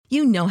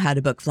You know how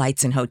to book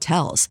flights and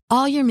hotels.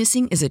 All you're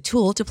missing is a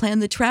tool to plan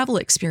the travel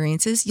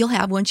experiences you'll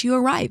have once you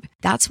arrive.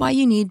 That's why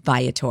you need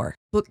Viator.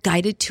 Book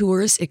guided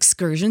tours,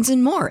 excursions,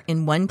 and more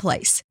in one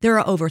place. There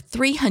are over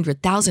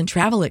 300,000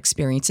 travel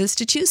experiences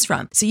to choose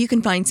from, so you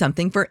can find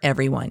something for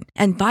everyone.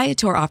 And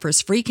Viator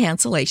offers free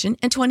cancellation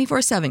and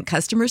 24/7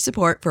 customer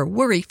support for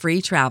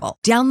worry-free travel.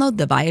 Download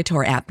the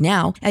Viator app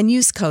now and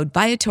use code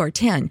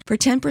Viator10 for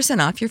 10%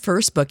 off your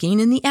first booking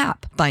in the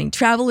app. Find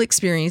travel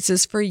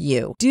experiences for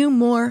you. Do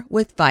more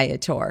with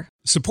Viator.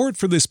 Support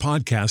for this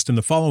podcast and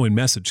the following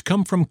message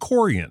come from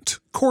Corient.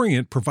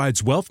 Corient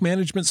provides wealth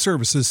management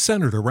services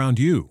centered around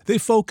you. They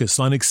focus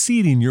on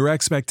exceeding your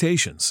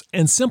expectations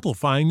and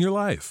simplifying your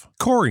life.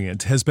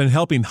 Corient has been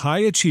helping high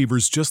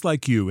achievers just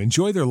like you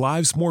enjoy their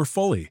lives more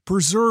fully,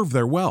 preserve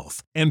their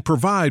wealth, and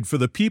provide for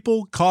the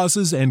people,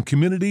 causes, and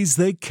communities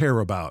they care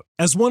about.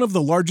 As one of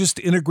the largest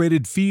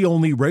integrated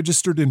fee-only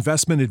registered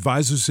investment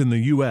advisors in the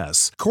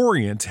U.S.,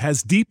 Corient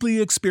has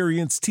deeply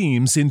experienced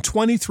teams in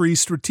 23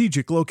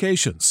 strategic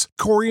locations.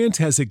 Corient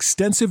has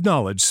extensive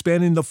knowledge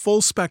spanning the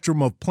full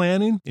spectrum of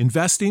planning,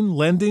 investing,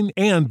 lending,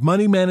 and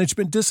money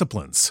management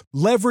disciplines.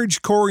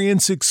 Leverage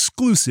Corient's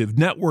exclusive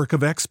network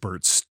of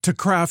experts to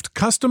craft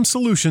custom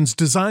solutions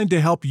designed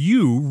to help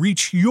you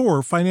reach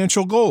your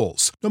financial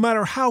goals, no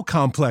matter how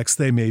complex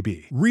they may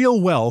be.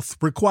 Real wealth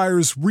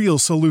requires real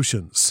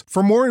solutions.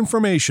 For more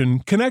information,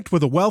 connect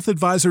with a wealth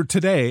advisor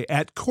today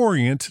at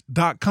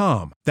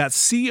Corient.com.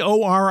 That's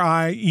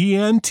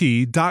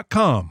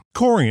Corient.com.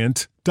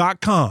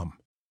 Corient.com.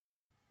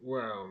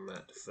 Well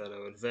met,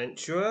 fellow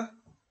adventurer.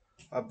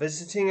 I'm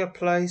visiting a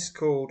place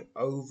called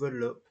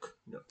Overlook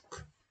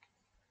Nook.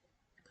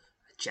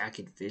 A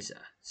jagged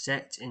vista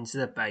set into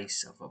the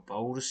base of a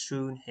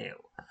boulder-strewn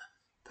hill,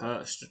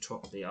 perched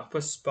atop the upper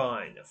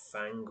spine of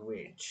Fang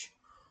Ridge,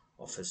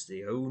 offers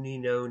the only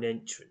known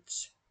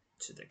entrance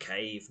to the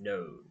cave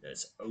known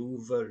as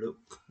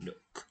Overlook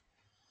Nook.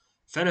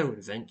 Fellow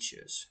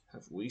adventurers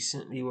have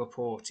recently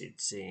reported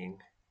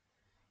seeing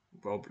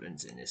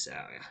goblins in this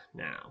area.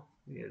 Now,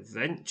 the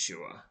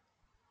adventurer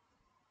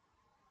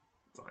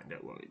find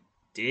out what it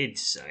did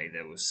say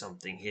there was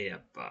something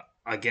here, but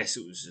I guess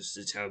it was just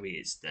to tell me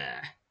it's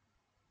there.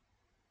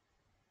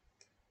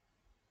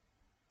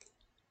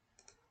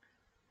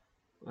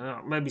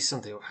 Well, maybe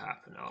something will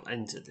happen. I'll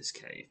enter this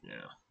cave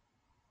now.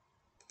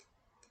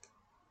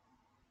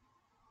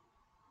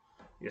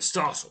 You're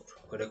startled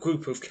when a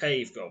group of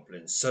cave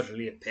goblins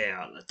suddenly appear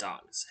out of the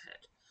darkness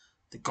ahead.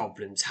 The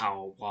goblins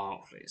howl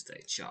wildly as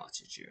they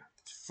charge at you.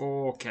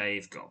 4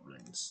 cave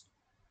goblins.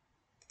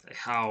 They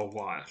howl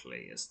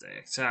wildly as they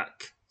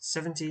attack.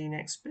 17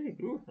 XP.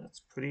 Ooh, that's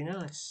pretty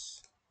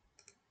nice.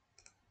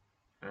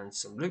 And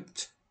some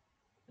loot.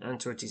 And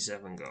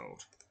 27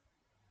 gold.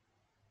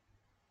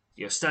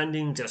 You're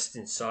standing just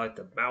inside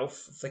the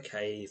mouth of the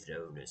cave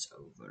known as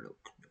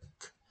Overlook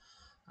Nook.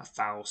 A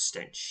foul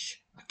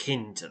stench,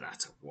 akin to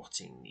that of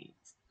rotting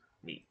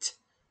meat,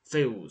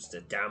 fills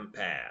the damp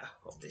air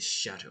of this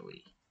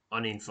shadowy,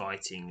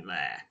 uninviting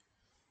lair.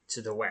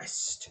 To the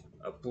west,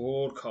 a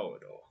broad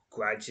corridor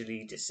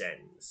gradually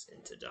descends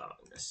into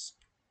darkness.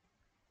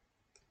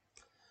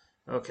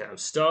 Okay, I'm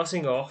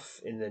starting off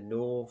in the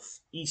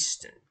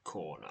northeastern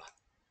corner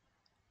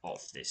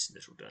of this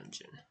little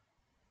dungeon.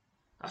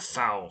 A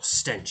foul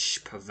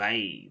stench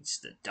pervades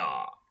the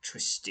dark,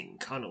 twisting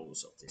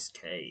tunnels of this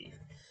cave.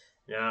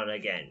 Now and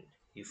again,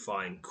 you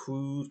find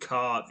crude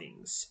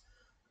carvings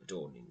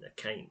adorning the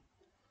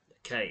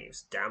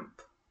cave's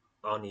damp,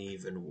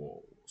 uneven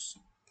walls.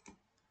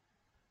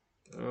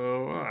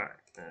 Alright,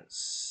 let's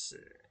see.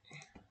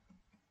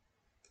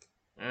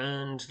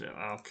 And the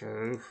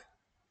alcove.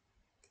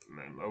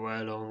 Make my way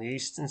along the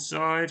eastern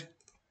side.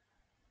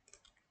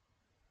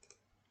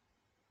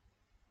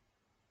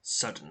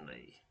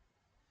 Suddenly,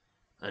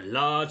 a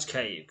large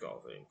cave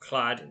goblin,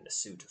 clad in a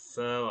suit of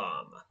fur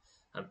armor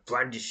and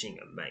brandishing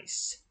a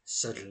mace,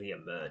 suddenly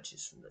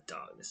emerges from the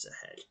darkness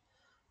ahead.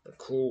 The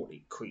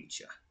crawly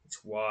creature,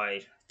 its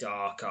wide,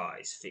 dark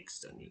eyes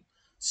fixed on you,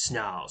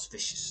 snarls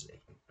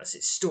viciously as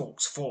it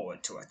stalks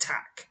forward to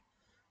attack.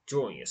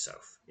 Drawing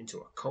yourself into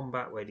a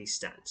combat-ready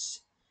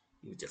stance,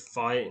 you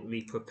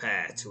defiantly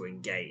prepare to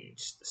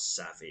engage the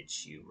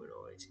savage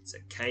humanoid. It's a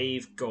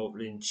cave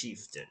goblin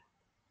chieftain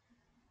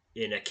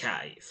in a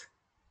cave,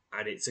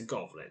 and it's a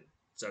goblin,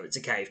 so it's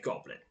a cave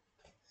goblin.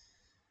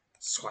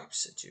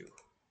 Swipes at you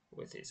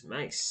with his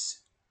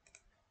mace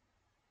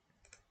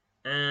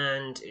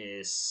and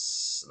is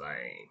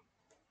slain.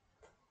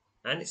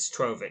 And it's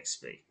 12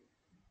 XP.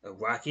 A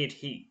ragged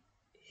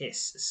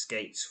hiss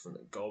escapes from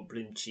the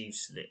goblin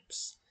chief's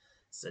lips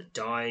as the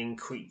dying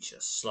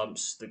creature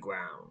slumps to the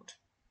ground,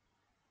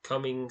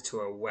 coming to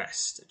a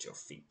rest at your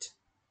feet.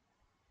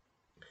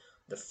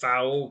 The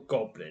foul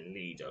goblin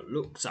leader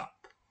looks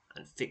up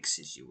and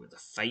fixes you with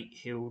a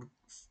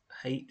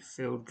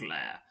hate-filled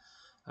glare,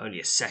 only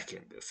a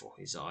second before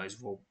his eyes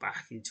roll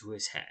back into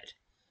his head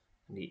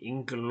and he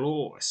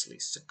ingloriously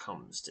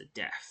succumbs to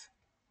death.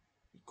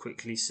 You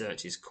quickly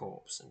search his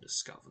corpse and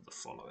discover the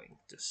following.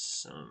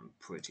 Just some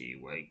pretty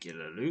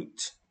regular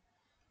loot.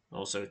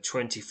 Also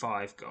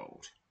 25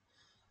 gold.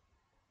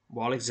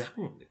 While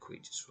examining the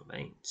creature's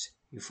remains,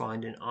 you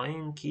find an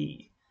iron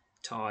key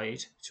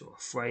tied to a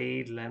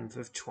frayed length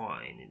of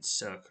twine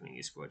encircling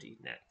his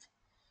bloodied neck.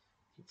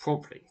 You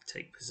promptly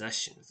take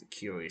possession of the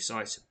curious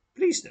item.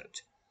 Please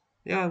note,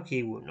 the iron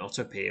key will not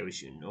appear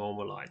as your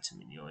normal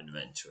item in your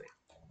inventory.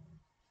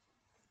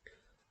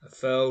 A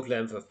furled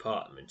length of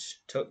parchment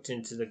tucked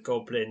into the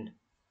goblin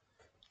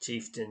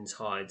chieftain's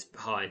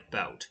hide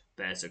belt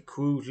bears a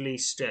crudely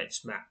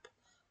sketched map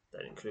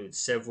that includes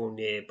several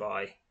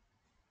nearby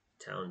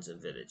towns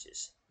and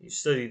villages. You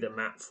study the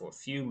map for a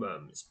few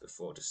moments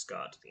before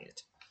discarding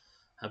it,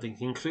 having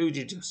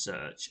concluded your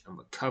search and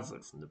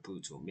recovered from the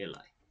brutal melee.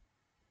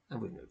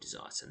 And with no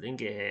desire to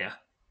linger here,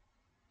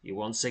 you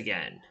once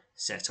again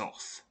set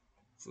off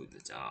through the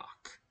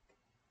dark.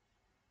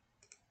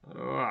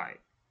 Alright,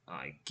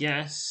 I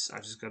guess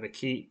I've just got to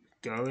keep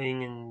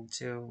going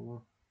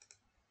until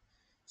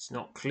it's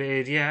not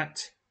cleared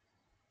yet.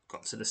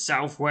 Got to the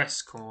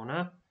southwest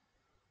corner,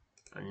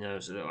 and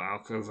there's a little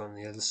alcove on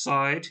the other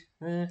side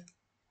there.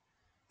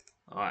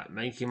 Alright,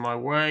 making my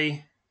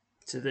way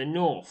to the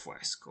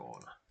northwest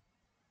corner.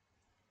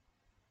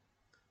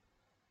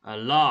 A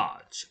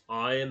large,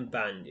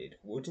 iron-banded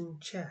wooden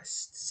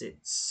chest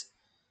sits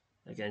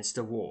against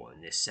the wall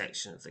in this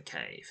section of the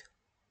cave.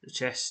 The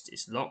chest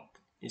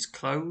is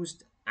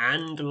closed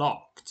and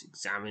locked.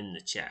 Examine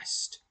the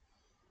chest.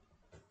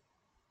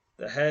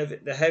 The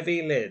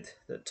heavy lid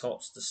that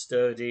tops the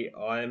sturdy,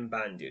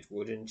 iron-banded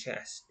wooden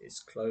chest is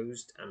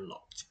closed and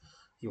locked.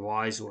 Your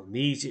eyes will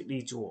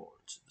immediately drawn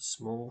to the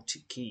small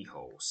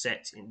keyhole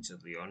set into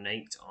the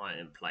ornate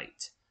iron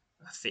plate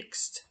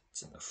affixed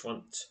to the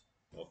front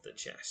of the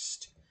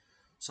chest.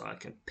 So I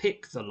can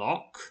pick the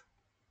lock,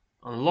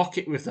 unlock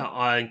it with that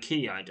iron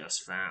key I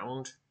just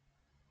found,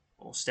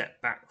 or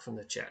step back from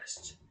the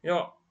chest. You know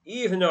what?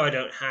 Even though I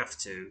don't have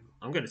to,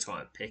 I'm going to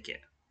try and pick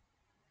it.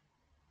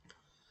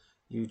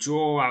 You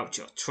draw out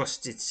your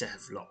trusted set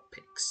of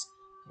lockpicks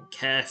and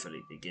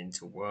carefully begin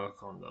to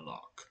work on the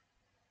lock.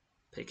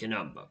 Pick a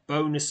number.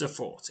 Bonus of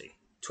 40.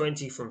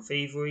 20 from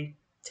thievery,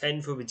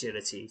 10 from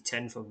agility,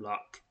 10 from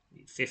luck.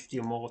 Need 50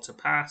 or more to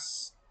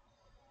pass.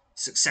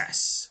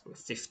 Success with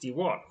 51.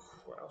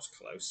 Well, that was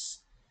close.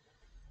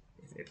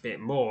 A bit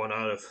more and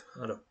I'd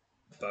have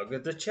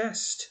buggered the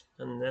chest,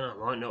 and then I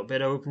might not be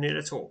able to open it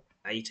at all.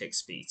 8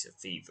 XP to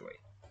thievery.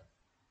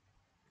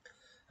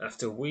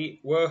 After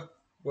we were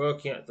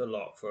working at the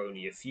lock for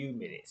only a few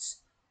minutes,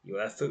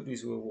 your effort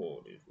was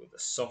rewarded with a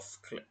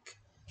soft click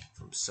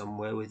from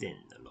somewhere within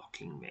the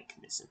locking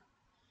mechanism.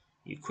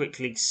 You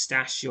quickly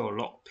stash your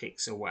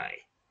lockpicks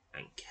away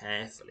and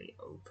carefully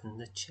open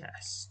the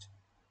chest.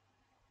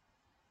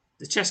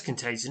 The chest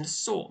contains an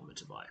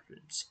assortment of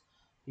items.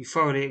 You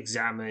thoroughly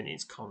examine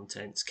its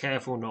contents,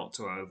 careful not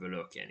to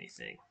overlook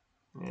anything.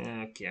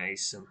 Okay,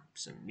 some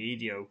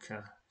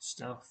mediocre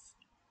stuff.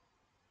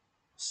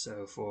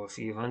 So for a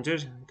few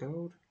hundred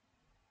gold.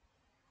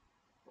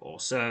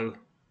 Also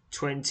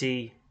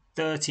 13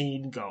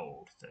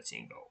 gold.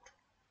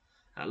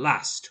 At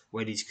last,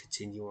 ready to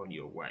continue on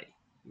your way.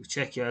 You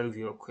check over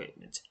your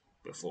equipment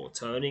before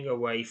turning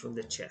away from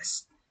the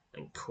chest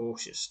and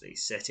cautiously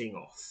setting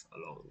off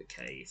along the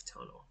cave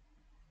tunnel.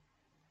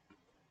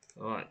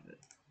 Alright then.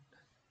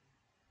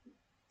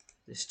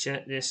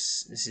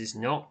 This is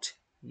not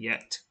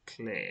yet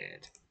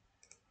cleared.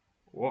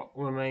 What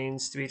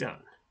remains to be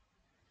done?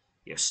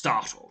 You're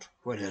startled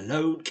when a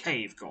lone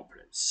cave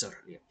goblin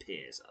suddenly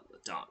appears out of the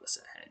darkness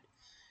ahead.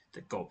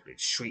 The goblin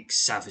shrieks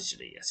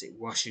savagely as it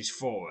rushes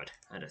forward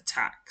and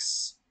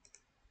attacks.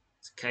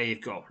 It's a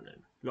cave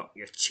goblin. Look,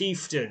 your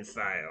chieftain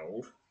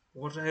failed.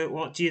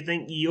 What do you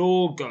think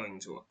you're going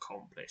to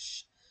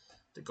accomplish?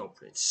 The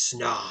goblin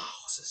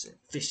snarls as it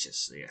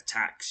viciously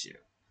attacks you.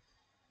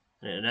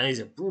 And it lays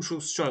a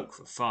brutal stroke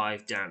for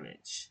 5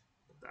 damage.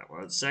 But that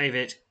won't save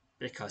it,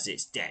 because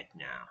it's dead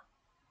now.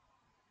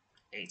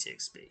 8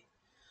 XP.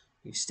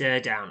 You stare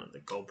down at the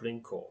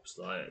goblin corpse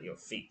lying at your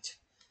feet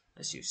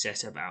as you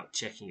set about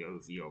checking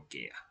over your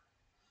gear.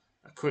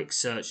 A quick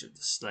search of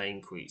the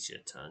slain creature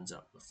turns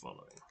up the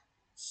following.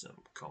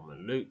 Some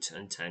common loot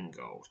and 10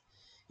 gold.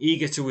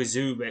 Eager to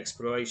resume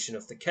exploration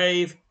of the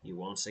cave, you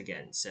once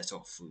again set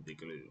off through the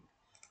gloom.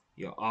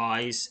 Your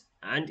eyes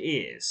and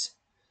ears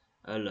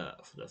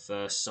alert for the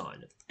first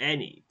sign of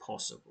any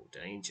possible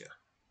danger.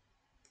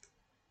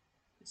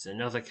 It's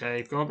another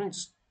cave goblin.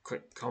 Just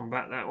quick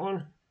combat that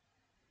one.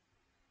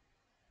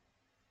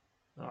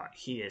 Alright,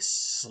 he is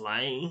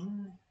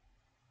slain.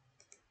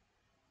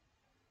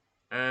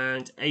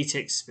 And 8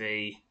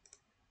 XP.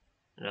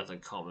 Another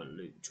common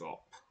loot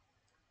drop.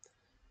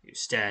 You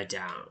stare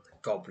down at the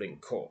goblin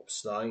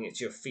corpse lying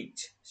at your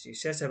feet, so you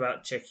set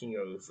about checking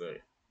over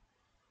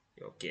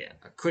your gear.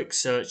 A quick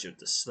search of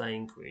the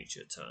slain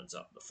creature turns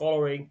up the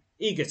following.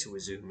 Eager to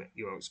resume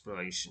your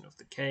exploration of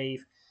the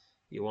cave,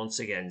 you once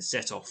again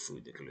set off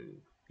through the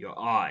gloom. Your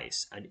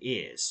eyes and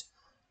ears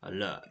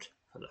alert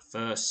for the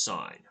first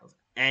sign of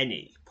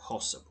any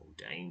possible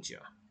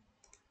danger.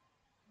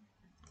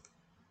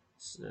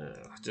 So,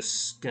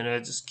 just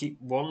gonna keep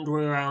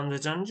wandering around the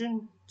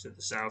dungeon to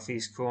the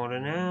southeast corner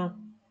now.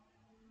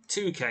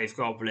 2 cave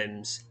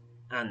goblins,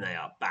 and they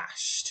are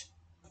bashed.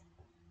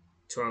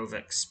 12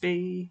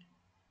 XP.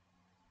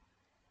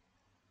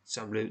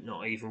 Some loot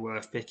not even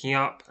worth picking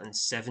up, and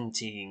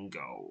 17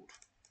 gold.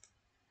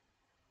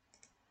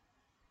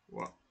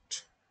 What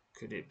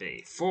could it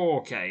be?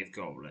 4 cave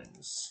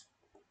goblins.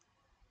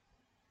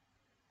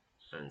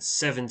 And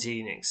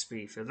 17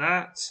 XP for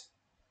that.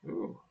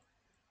 Ooh.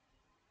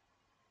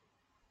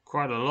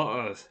 Quite a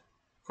lot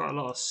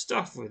of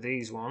stuff with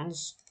these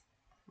ones.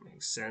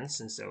 Makes sense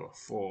since there were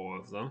 4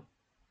 of them.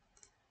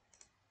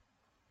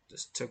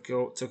 Just took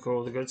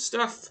all the good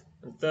stuff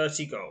and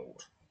 30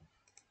 gold.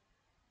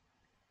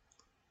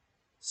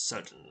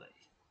 Suddenly,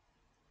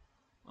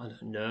 an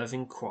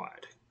unnerving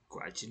quiet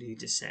gradually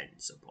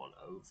descends upon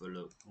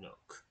Overlook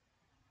Nook.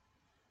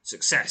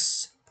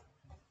 Success!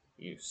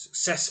 You've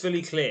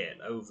successfully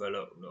cleared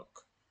Overlook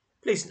Nook.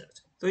 Please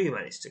note, though you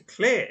managed to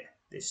clear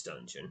this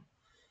dungeon,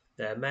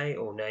 there may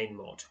or may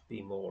not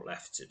be more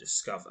left to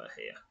discover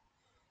here.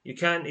 You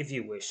can, if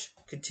you wish,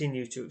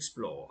 continue to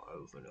explore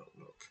Overlook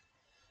Nook.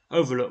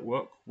 Overlook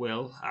Nook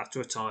will,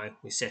 after a time,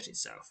 reset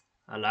itself,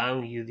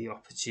 allowing you the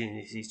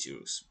opportunity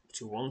to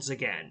once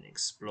again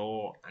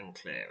explore and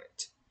clear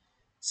it.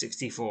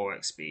 64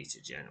 XP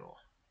to General.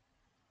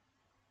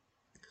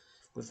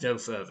 With no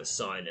further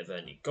sign of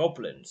any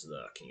goblins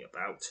lurking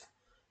about,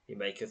 you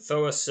make a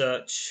thorough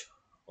search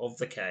of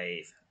the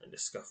cave and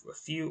discover a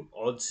few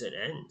odds and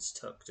ends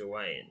tucked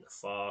away in the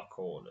far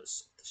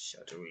corners of the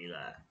shadowy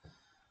lair.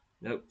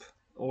 Nope,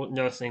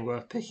 nothing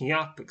worth picking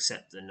up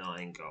except the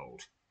 9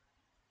 gold.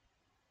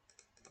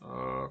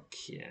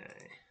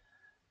 Okay.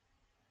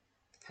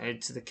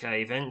 Head to the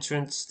cave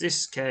entrance.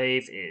 This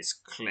cave is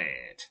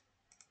cleared.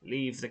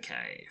 Leave the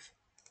cave.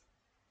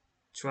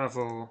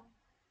 Travel.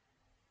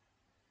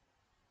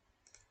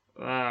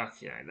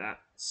 Okay,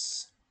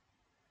 it's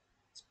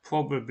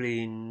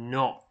probably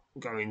not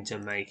going to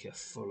make a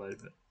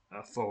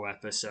full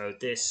episode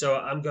this, so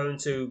I'm going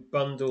to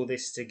bundle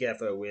this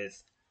together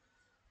with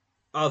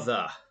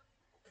other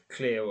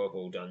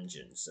clearable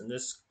dungeons, and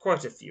there's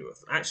quite a few of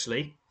them.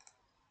 Actually,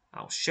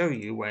 I'll show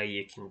you where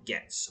you can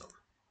get some.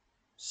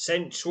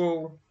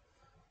 Central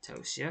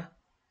Tosia,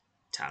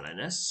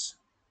 Talanus,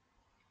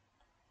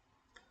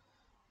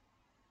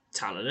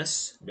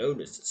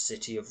 known as the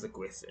City of the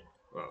Griffin.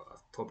 Well,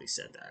 I've probably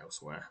said that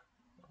elsewhere.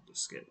 I'll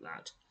just skip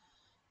that.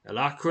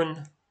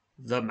 Alacrin,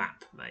 the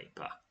Map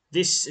Maker.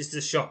 This is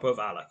the shop of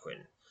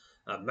Alacrin,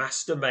 a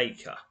master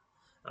maker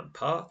and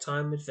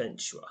part-time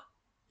adventurer.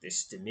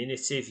 This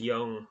diminutive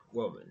young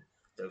woman,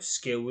 though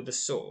skilled with the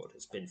sword,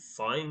 has been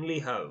finely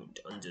honed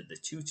under the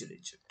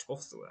tutelage of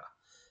Tothra.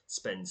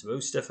 Spends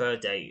most of her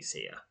days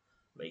here,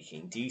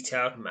 making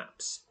detailed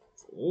maps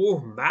for all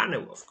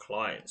manner of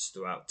clients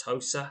throughout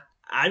Tosa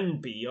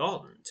and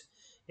beyond.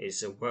 It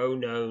is a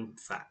well-known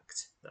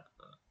fact that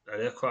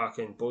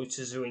Alacrin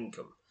boosters her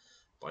income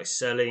by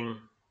selling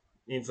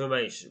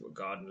information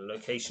regarding the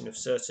location of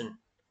certain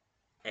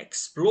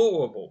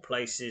explorable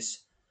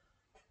places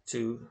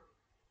to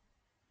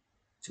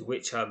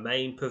which her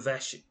main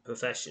profession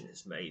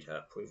has made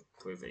her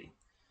privy.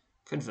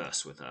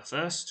 Converse with her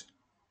first.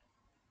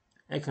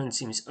 Alacrin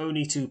seems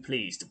only too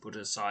pleased to put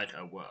aside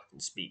her work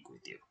and speak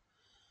with you.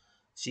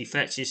 She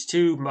fetches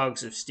 2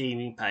 mugs of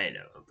steaming pale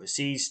and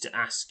proceeds to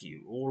ask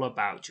you all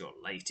about your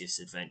latest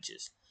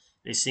adventures.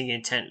 Listening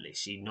intently,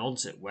 she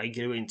nods at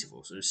regular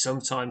intervals and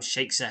sometimes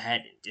shakes her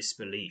head in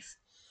disbelief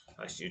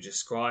as you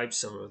describe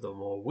some of the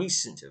more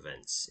recent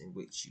events in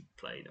which you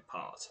played a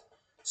part.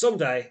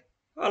 Someday,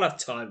 I'll have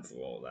time for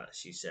all that,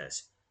 she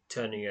says,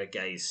 turning her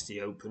gaze to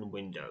the open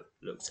window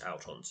looked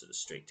out onto the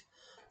street.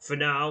 For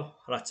now,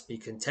 I'll have to be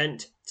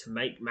content to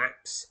make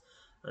maps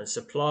and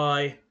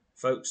supply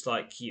folks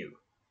like you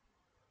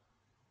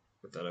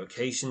with the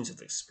locations of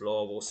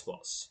explorable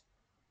spots.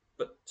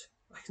 But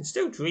I can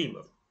still dream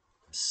of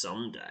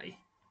someday.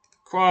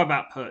 Inquire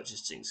about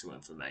purchasing some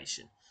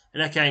information,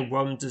 and Alacrin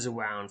wanders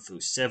around through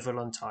several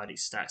untidy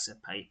stacks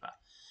of paper,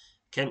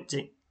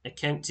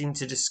 attempting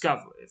to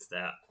discover if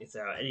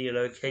there are any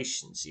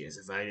locations he has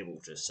available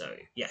to show.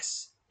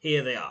 Yes,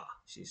 here they are,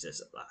 she says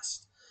at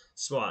last,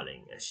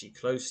 smiling as she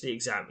closely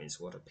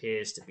examines what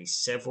appears to be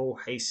several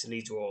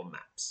hastily drawn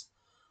maps.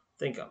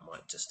 Think I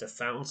might just have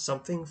found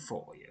something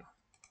for you.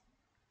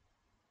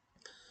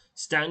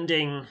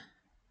 Standing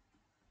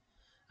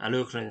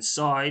Alacrin's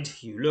side,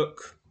 you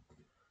look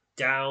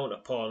down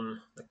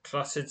upon the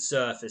cluttered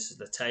surface of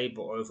the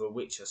table over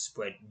which are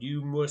spread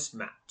numerous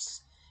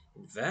maps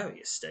in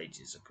various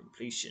stages of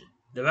completion.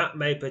 The map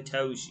maker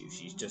tells you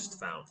she's just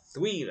found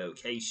 3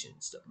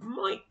 locations that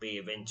might be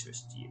of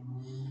interest to you.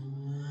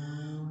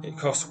 It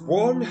costs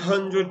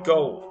 100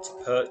 gold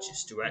to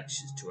purchase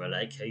directions to a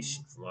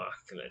location from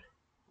Alacrin.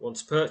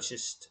 Once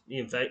purchased,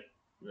 the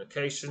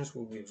locations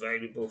will be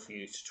available for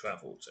you to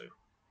travel to.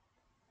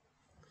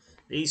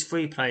 These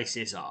 3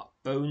 places are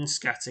Bone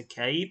Scatter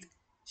Cave,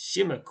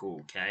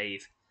 Shimmercool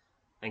Cave,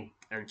 and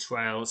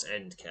Trail's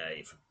End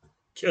Cave.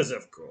 Because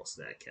of course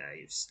they're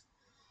caves.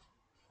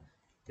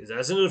 Because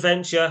as an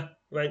adventurer,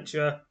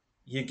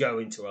 You go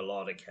into a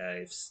lot of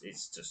caves.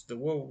 It's just the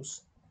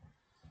rules.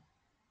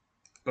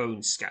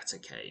 Bone Scatter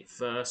Cave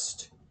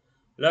first.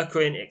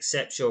 Lurkrin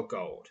accepts your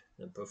gold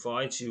and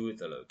provides you with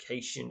the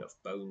location of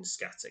Bone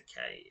Scatter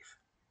Cave.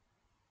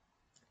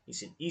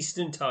 It's in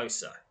Eastern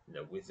Tysa in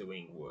the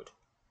Withering Wood.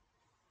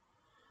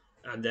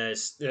 And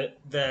there's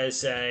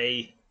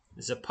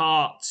a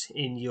part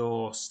in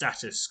your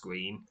status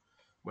screen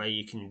where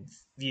you can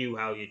view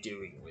how you're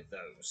doing with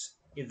those.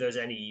 If there's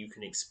any you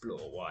can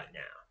explore right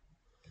now.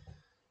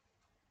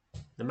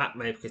 The map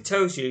maker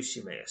tells you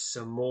she may have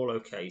some more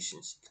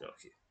locations you can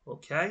offer you.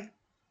 Okay.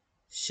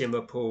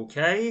 Shimmerpool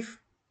Cave.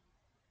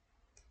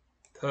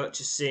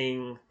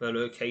 Purchasing the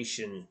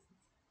location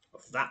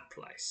of that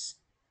place.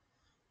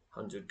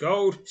 100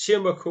 gold.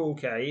 Shimmerpool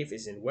Cave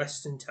is in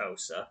Western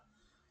Tulsa,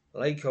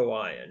 Lake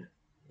Orion,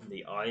 in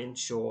the Iron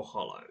Shore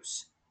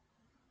Hollows.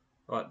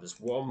 Right, there's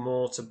one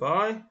more to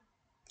buy.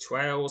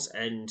 Trails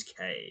End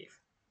Cave.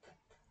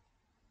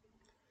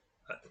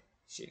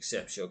 She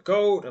accepts your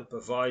gold and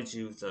provides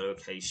you with the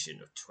location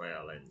of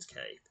Trail End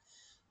Cave,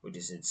 which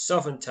is in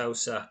southern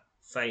Tulsa,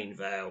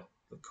 Fainvale,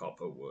 the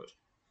Copperwood.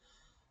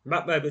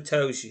 Map Maker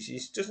tells you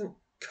she doesn't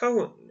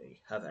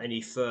currently have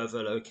any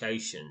further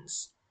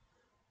locations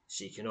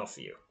she can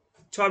offer you.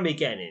 Try me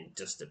again in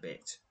just a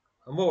bit.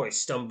 I'm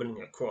always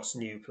stumbling across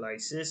new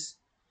places.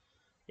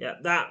 Yeah,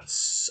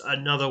 that's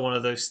another one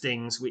of those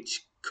things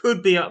which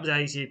could be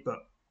updated,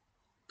 but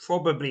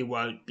probably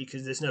won't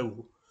because there's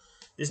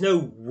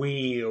no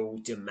real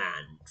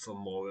demand for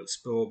more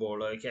explorable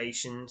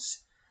locations.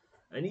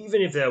 And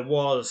even if there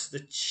was, the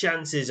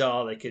chances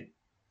are they could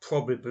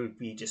probably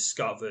be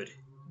discovered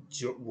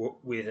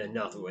with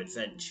another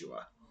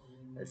adventure,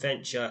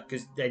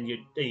 because then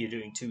you're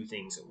doing two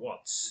things at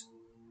once.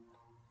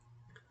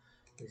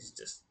 This is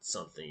just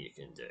something you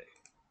can do.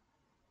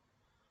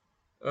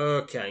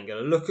 Okay, I'm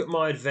going to look at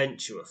my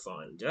adventurer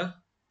finder.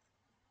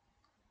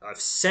 I've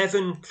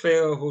 7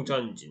 clearable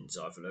dungeons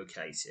I've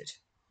located.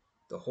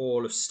 The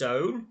Hall of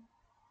Stone,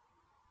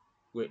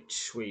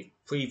 which we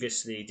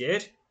previously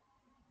did.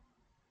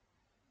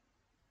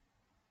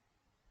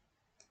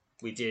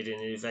 We did an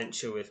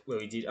adventure where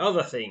we did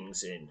other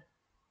things in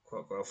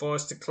Crockwell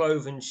Forest, the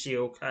Cloven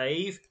Shield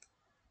Cave.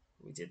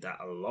 We did that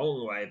a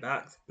long way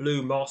back.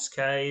 Blue Moss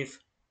Cave.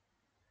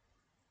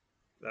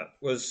 That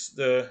was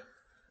the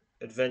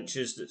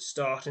adventures that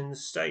start in the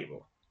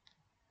stable.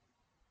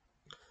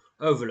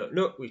 Overlook,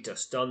 look, we've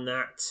just done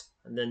that.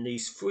 And then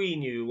these 3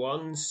 new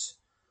ones.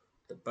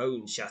 The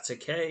Bone Shatter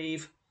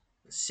Cave,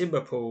 the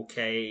Shimmerpool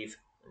Cave,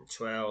 and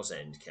Trails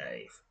End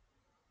Cave.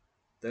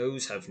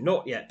 Those have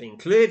not yet been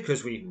cleared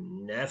because we've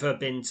never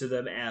been to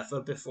them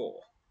ever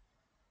before.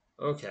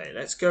 Okay,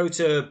 let's go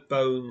to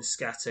Bone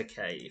Scatter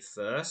Cave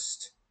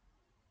first.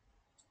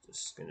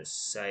 Just going to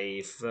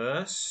save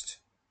first.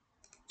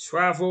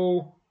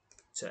 Travel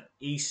to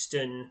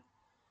Eastern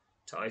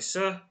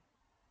Tysa.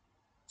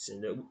 It's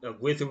in the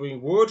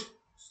Withering Wood.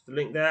 It's the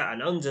link there,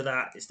 and under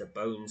that is the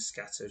Bone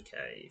Scattered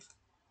Cave.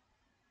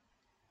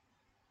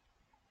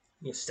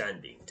 You're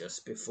standing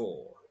just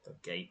before the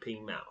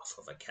gaping mouth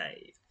of a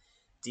cave,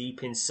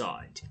 deep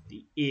inside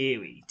the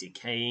eerie,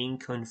 decaying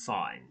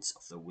confines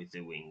of the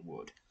Withering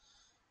Wood.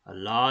 A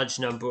large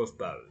number of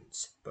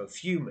bones,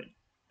 both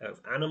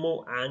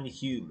animal and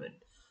human,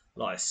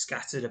 lie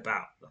scattered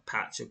about the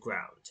patch of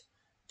ground,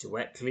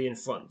 directly in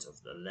front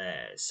of the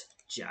lair's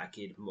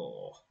jagged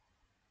maw.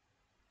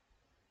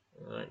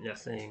 Alright,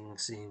 nothing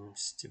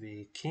seems to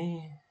be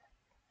key.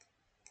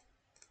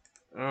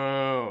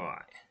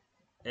 Alright.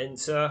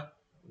 Enter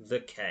the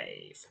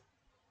cave.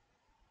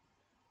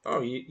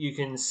 Oh, you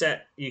can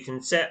set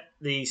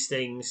these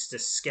things to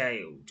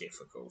scale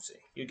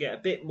difficulty. You get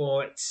a bit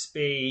more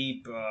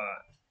XP,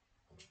 but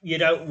you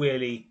don't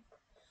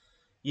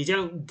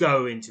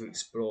go into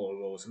Explorer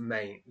Wars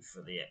mainly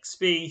for the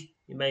XP.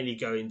 You mainly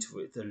go into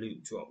it the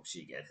loot drops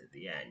you get at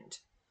the end.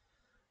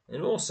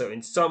 And also,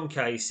 in some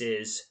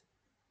cases,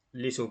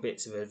 little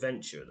bits of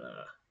adventure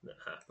that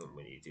happen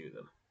when you do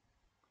them.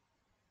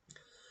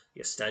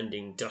 You're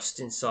standing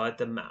just inside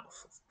the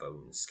mouth of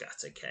Bone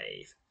Scatter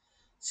Cave.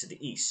 To the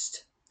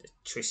east, the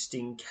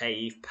Twisting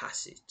Cave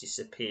passage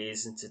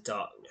disappears into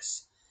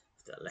darkness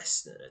for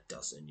less than a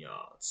dozen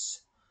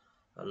yards.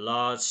 A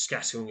large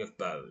scattering of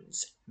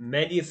bones,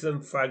 many of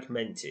them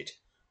fragmented,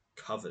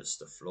 covers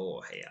the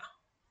floor here.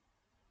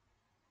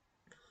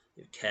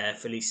 You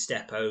carefully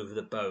step over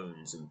the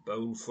bones and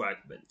bone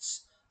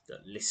fragments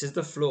that litter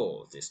the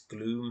floor of this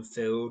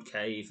gloom-filled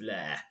cave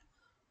lair.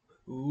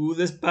 Ooh,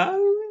 there's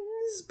bones!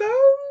 Bones!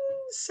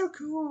 So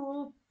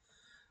cool!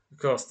 Of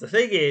course, the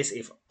thing is,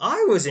 if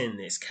I was in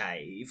this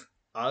cave,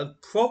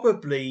 I'd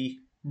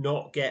probably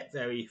not get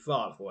very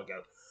far before I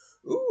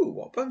go, ooh,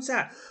 what bone's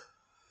that?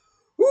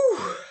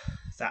 Ooh,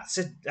 that's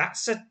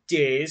a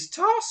deer's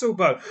tarsal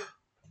bone.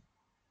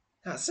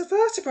 That's a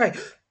vertebrae.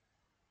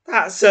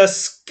 That's a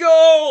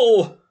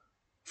skull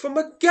from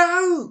a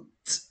goat.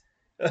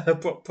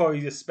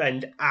 Probably just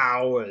spend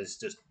hours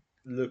just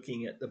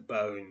looking at the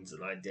bones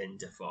and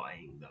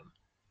identifying them.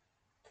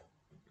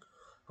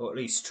 or at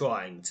least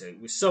trying to.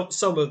 With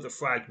some of the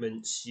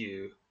fragments,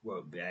 you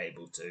won't be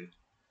able to,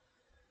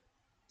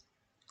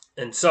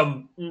 and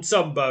some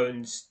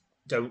bones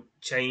don't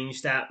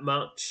change that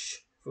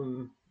much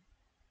from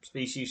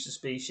species to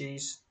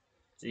species.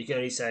 So you can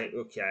only say,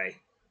 okay,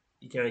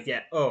 you're going to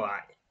get, all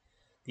right,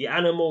 the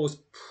animal's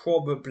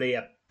probably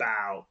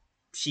about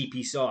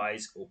sheepy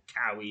size or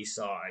cowy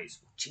size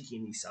or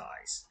chickeny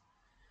size.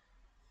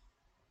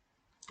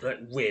 Like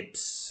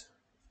ribs.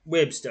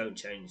 Ribs don't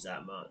change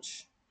that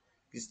much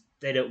because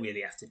they don't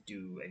really have to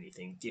do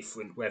anything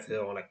different, whether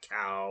they're on a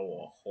cow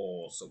or a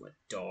horse or a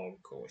dog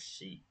or a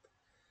sheep.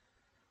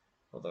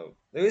 Although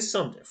there is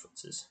some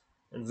differences.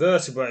 And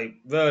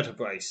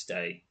vertebrae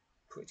stay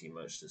pretty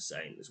much the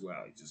same as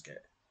well. You just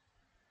get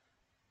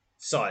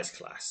size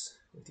class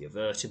with your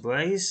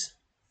vertebrae.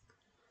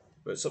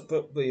 But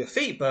your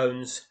feet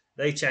bones,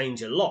 they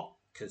change a lot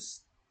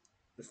because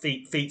the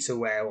feet's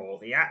aware of all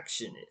the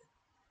action.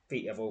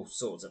 Feet have all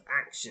sorts of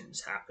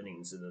actions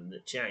happening to them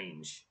that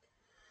change.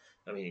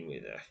 I mean,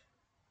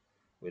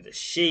 with a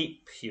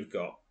sheep, you've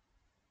got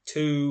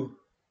two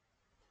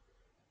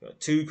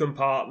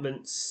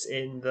compartments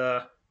in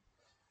the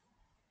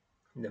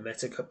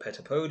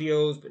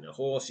metapodials, but in a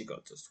horse you've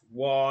got just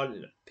one.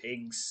 In a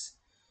pigs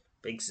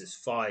there's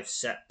 5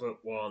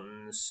 separate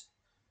ones.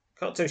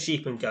 Can't tell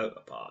sheep and goat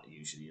apart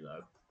usually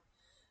though.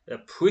 They're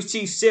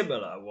pretty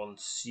similar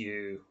once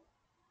you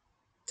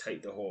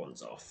take the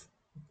horns off.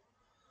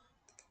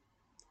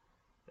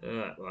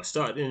 Alright, well I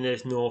started in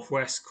this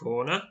northwest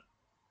corner.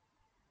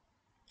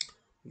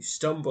 You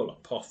stumble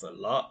across a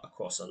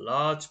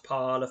large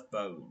pile of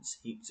bones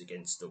heaped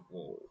against the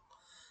wall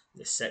in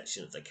this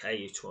section of the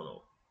cave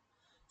tunnel.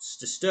 It's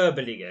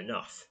disturbingly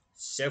enough,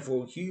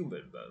 several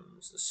human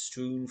bones are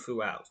strewn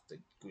throughout the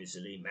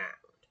grisly mound.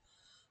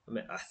 I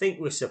mean, I think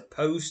we're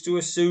supposed to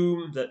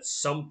assume that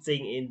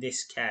something in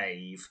this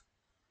cave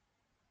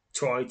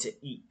tried to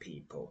eat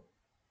people.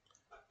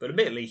 But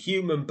admittedly,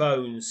 human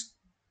bones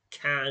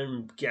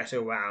can get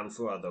around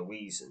for other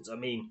reasons. I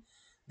mean,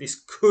 this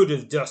could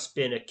have just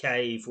been a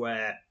cave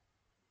where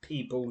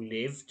people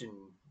lived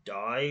and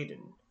died,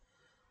 and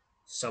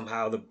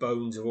somehow the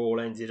bones have all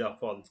ended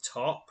up on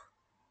top.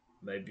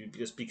 Maybe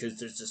just because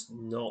there's just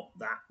not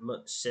that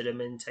much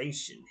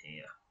sedimentation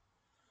here.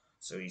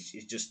 So it's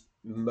just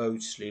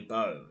mostly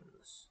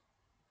bones.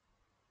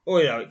 Or,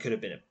 it could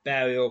have been a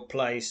burial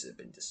place that had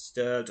been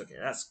disturbed. Okay,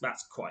 that's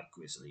quite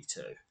grisly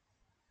too.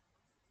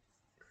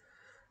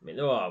 I mean,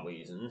 there are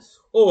reasons.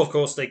 Or, of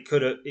course, it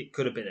could have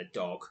been a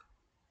dog.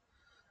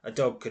 A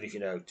dog could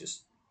have,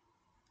 just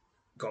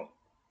got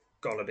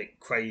a bit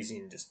crazy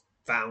and just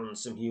found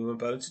some human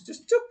bones and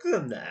just took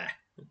them there.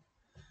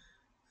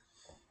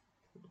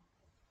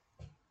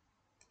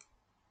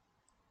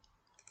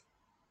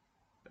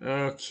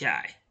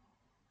 Okay.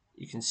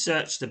 You can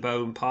search the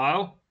bone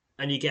pile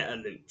and you get a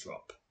loot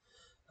drop.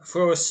 A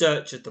thorough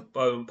search of the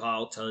bone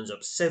pile turns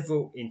up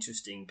several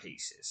interesting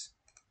pieces.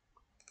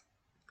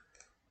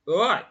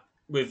 Alright,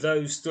 with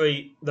those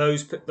three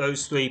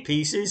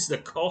pieces, the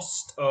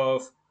cost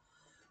of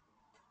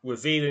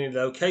revealing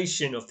the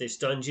location of this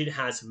dungeon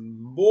has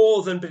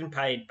more than been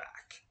paid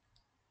back.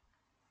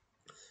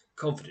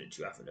 Confident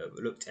you haven't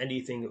overlooked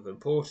anything of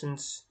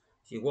importance,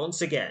 you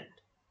once again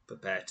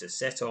prepare to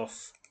set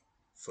off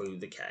through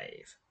the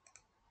cave.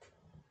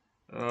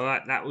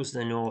 Alright, that was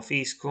the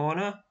northeast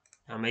corner.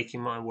 I'm making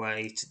my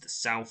way to the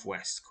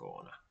southwest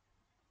corner.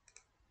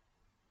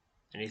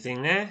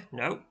 Anything there?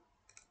 Nope.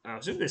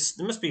 So there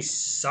must be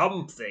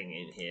something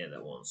in here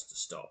that wants to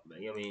stop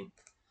me. I mean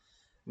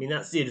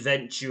that's the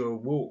adventurer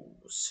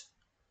rules.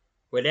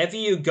 Whenever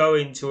you go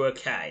into a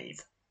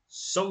cave,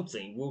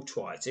 something will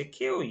try to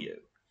kill you.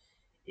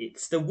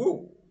 It's the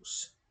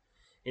rules.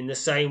 In the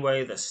same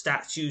way that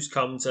statues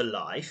come to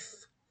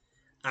life,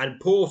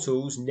 and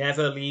portals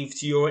never leave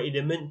to your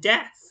imminent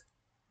death.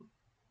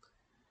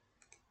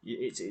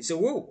 It's a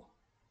rule.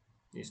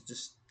 It's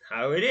just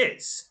how it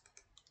is.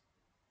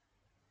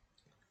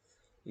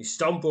 You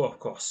stumble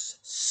across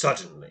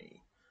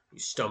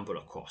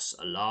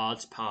a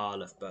large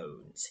pile of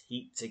bones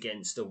heaped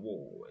against the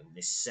wall in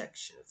this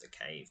section of the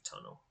cave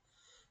tunnel.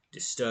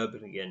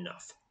 Disturbingly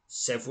enough,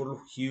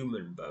 several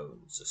human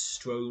bones are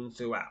strewn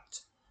throughout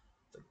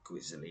the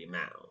grisly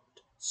mound.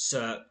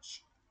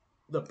 Search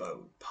the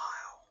bone pile.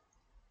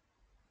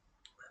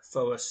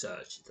 For a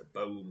search of the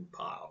bone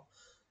pile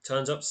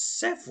turns up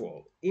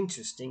several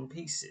interesting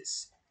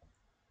pieces.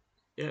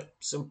 Yep,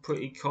 some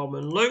pretty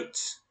common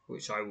loot,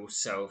 which I will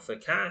sell for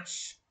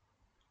cash.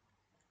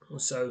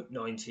 Also,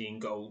 19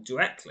 gold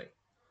directly.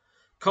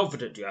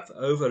 Confident you have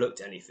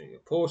overlooked anything of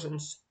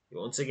importance, you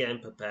once again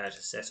prepare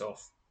to set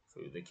off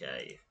through the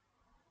cave.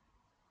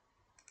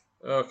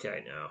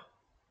 Okay, now,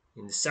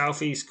 in the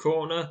southeast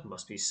corner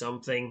must be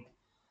something.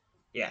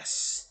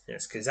 Yes,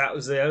 because that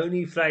was the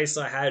only place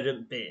I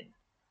hadn't been.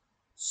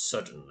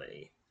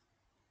 Suddenly,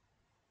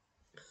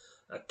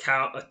 a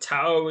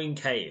towering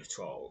cave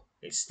troll,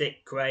 its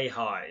thick grey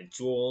hide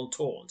drawn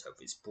taut over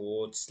its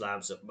broad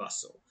slabs of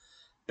muscle,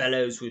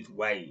 bellows with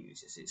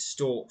waves as it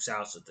stalks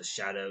out of the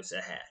shadows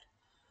ahead.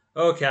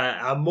 Okay,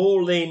 I'm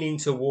more leaning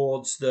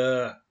towards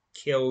the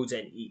killed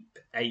and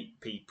ate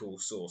people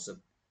source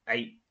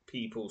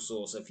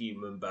of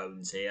human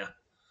bones here.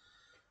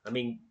 I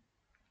mean,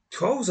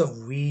 trolls are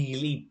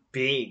really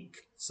big,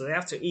 so they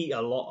have to eat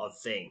a lot of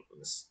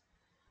things.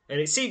 And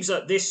it seems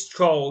like this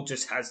troll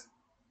just has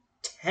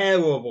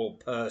terrible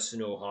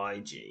personal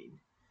hygiene.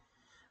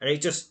 And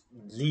it just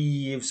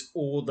leaves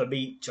all the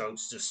meat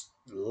chunks just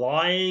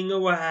lying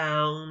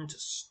around.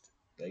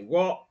 They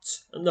rot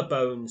and the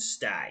bones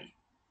stay.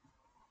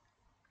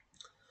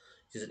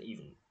 Doesn't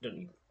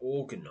even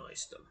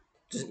organise them.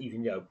 Doesn't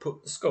even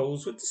put the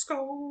skulls with the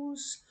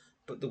skulls,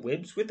 put the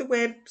ribs with the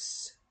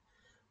ribs,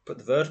 put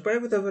the vertebrae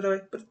with the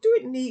vertebrae, but do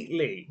it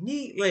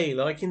neatly,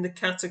 like in the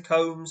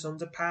catacombs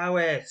under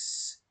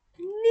Paris.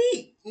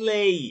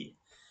 Neatly.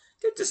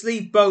 Don't just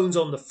leave bones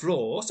on the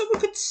floor.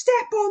 Someone could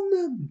step on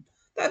them.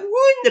 That'd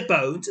ruin the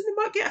bones, and they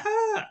might get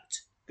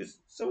hurt because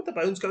some of the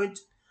bones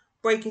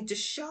break into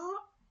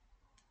sharp.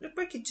 They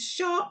break into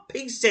sharp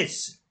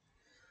pieces.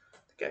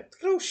 They get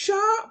all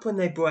sharp when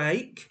they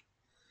break.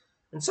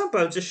 And some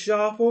bones are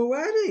sharp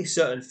already,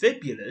 certain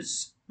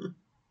fibulas.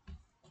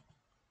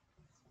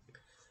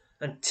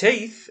 And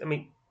teeth,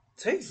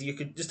 you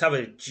could just have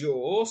a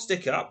jaw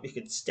stick up, you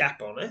could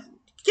step on it,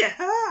 you'd get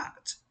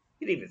hurt.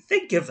 You didn't even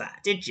think of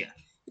that, did you?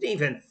 You didn't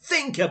even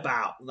think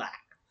about that.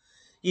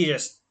 You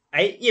just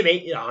ate your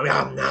meat, nom,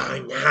 nom,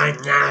 nom,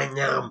 nom,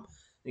 nom.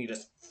 You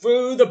just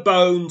threw the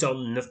bones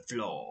on the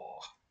floor.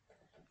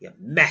 You're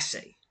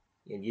messy.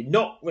 And you're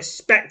not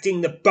respecting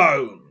the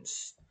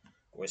bones.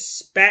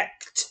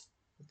 Respect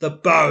the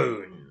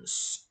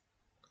bones.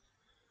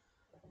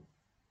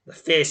 The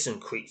fearsome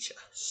creature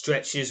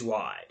stretches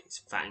wide its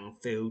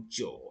fang-filled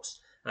jaws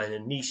and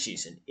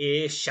unleashes an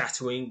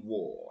ear-shattering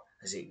roar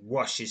as it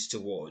rushes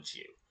towards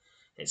you,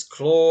 its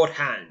clawed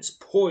hands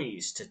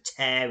poised to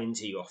tear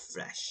into your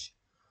flesh.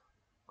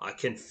 I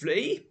can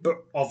flee,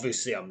 but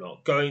obviously I'm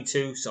not going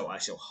to, so I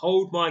shall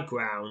hold my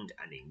ground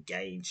and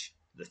engage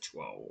the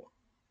troll.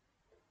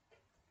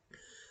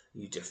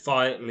 You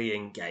defiantly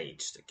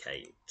engage the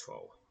cave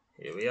troll.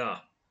 Here we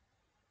are.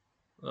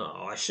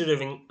 Oh, I should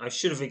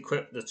have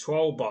equipped the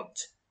troll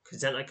bont, because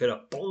then I could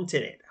have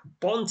bonted it.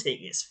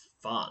 Bonting is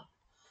fun.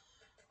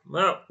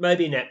 Well,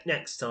 maybe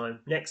next time.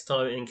 Next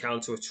time I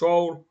encounter a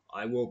troll,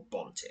 I will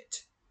bont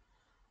it.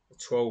 The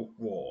troll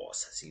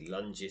roars as he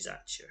lunges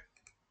at you.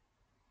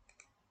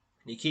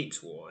 He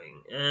keeps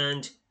roaring,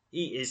 and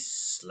he is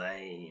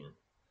slain.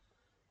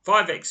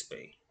 5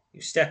 XP.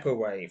 You step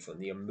away from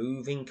the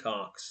unmoving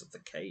carcass of the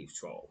cave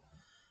troll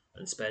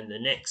and spend the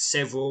next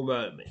several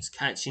moments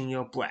catching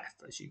your breath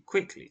as you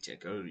quickly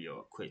check over your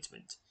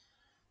equipment.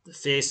 The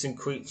fearsome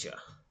creature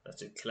that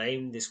had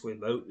claimed this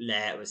remote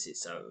lair as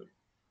its own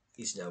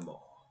is no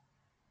more.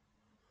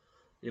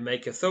 You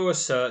make a thorough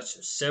search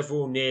of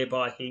several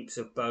nearby heaps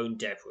of bone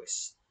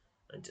debris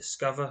and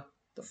discover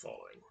the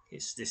following.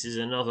 This is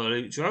another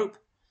loot drop.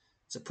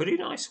 It's a pretty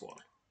nice one.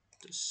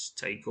 Just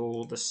take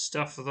all the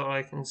stuff that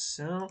I can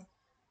sell.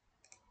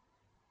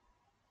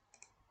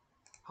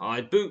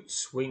 Hide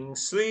boots, wing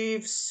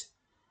sleeves,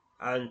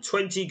 and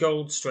 20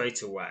 gold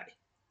straight away.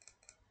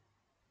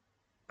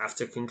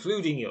 After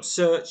concluding your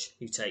search,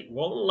 you take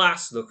one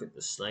last look at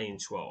the slain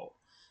troll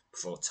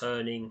before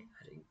heading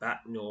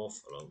back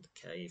north along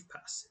the cave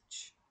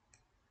passage.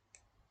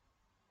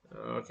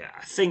 Okay,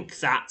 I think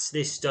that's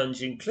this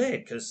dungeon clear,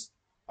 because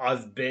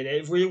I've been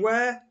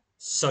everywhere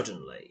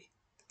suddenly.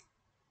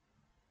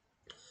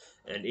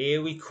 An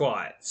eerie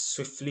quiet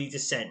swiftly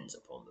descends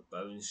upon the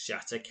Bones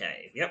Shatter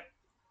cave. Yep,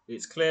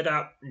 it's cleared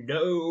out.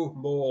 No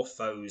more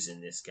foes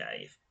in this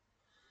cave.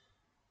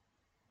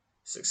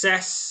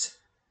 Success.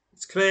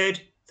 It's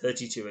cleared.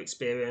 32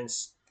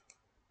 experience.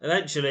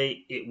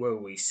 Eventually, it will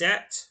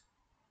reset.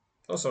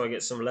 Also, I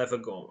get some leather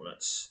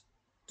gauntlets.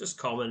 Just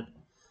common.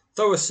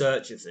 Thorough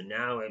search of the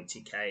now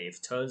empty cave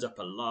turns up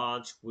a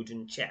large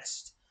wooden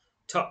chest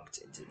tucked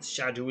into the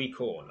shadowy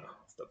corner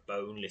of the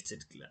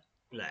bone-littered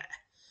lair.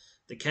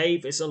 The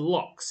cave is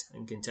unlocked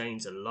and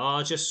contains a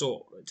large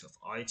assortment of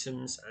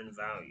items and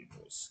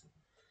valuables.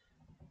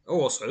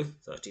 Also,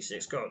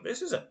 36 gold.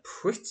 This is a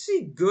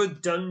pretty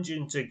good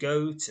dungeon to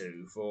go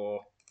to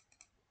for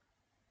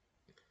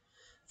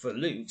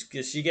loot,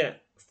 because you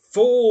get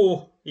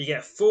four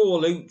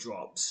loot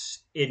drops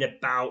in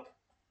about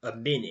a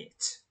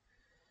minute.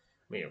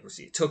 I mean,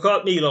 obviously, it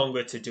took me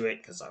longer to do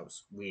it because I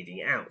was reading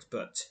it out,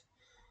 but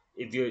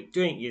if you're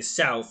doing it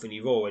yourself and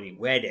you've already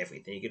read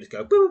everything, you can just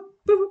go boop,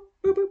 boop,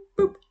 boop, boop,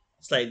 boop,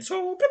 slay the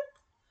troll,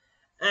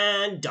 boop,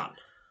 and done.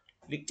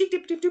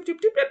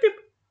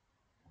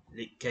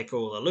 Kick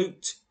all the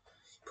loot.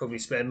 Probably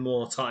spend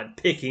more time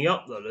picking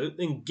up the loot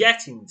than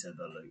getting to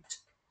the loot.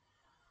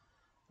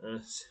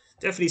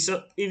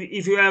 Definitely,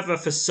 if you ever,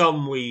 for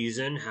some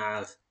reason,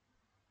 have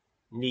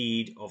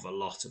need of a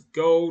lot of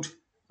gold.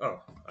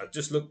 Oh, I've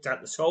just looked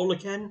at the troll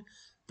again.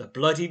 The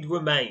bloodied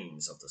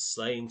remains of the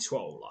slain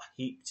troll are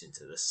heaped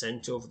into the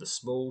centre of the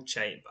small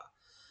chamber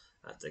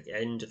at the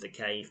end of the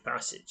cave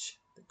passage.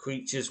 The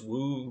creature's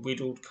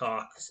wound-riddled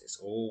carcass is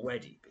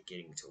already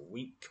beginning to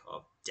reek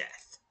of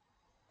death.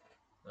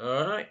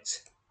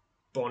 Alright.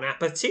 Bon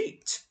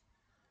appetit.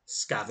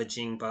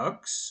 Scavenging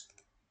bugs.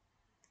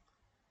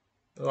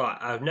 Right,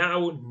 I've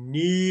now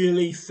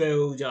nearly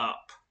filled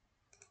up.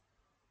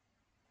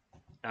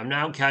 I'm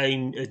now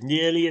carrying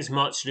nearly as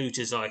much loot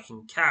as I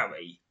can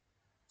carry.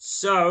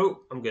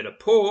 So, I'm going to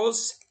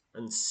pause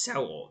and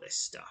sell all this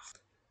stuff.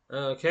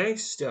 Okay,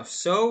 stuff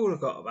sold. I've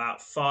got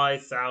about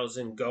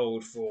 5,000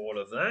 gold for all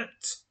of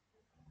that.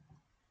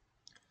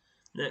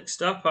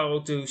 Next up, I will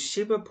do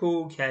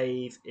Shimmerpool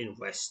Cave in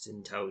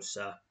Western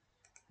Tosa,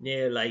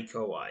 near Lake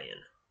Hawaiian.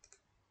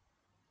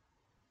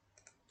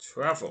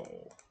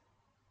 Travel.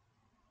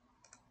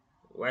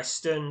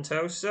 Western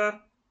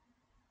Tosa,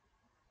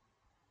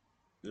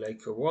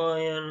 Lake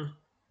Hawaiian,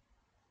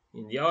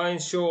 in the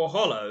Ironshore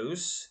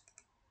Hollows,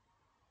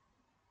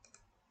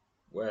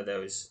 where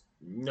there is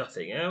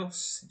nothing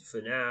else,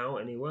 for now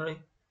anyway.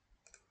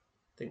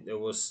 I think there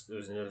was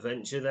an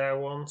adventure there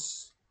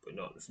once, but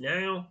not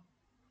now.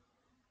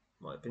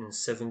 Might have been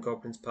Seven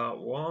Goblins Part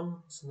 1,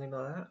 something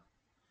like that.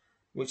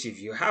 Which, if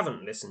you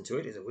haven't listened to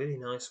it, is a really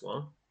nice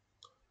one.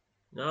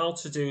 Now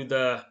to do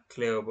the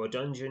Clearable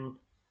Dungeon,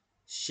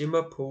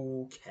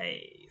 Shimmerpool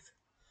Cave.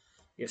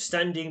 You're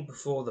standing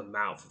before the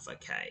mouth of a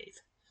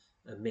cave,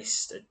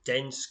 amidst a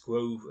dense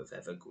grove of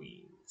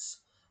evergreens,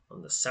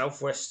 on the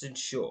southwestern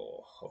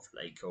shore of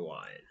Lake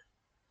Hawaiian.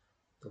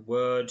 The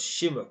word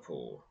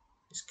Shimmerpool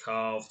is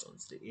carved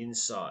onto the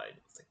inside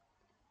of the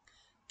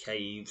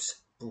cave's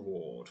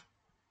broad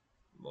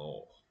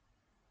maw.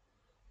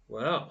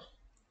 Well,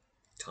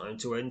 time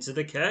to enter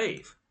the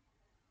cave.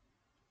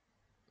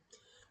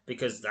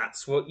 Because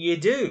that's what you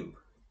do.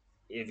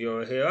 If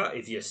you're here,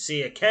 if you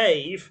see a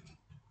cave,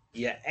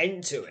 you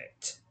enter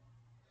it.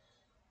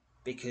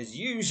 Because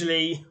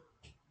usually,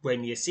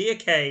 when you see a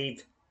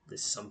cave,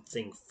 there's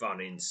something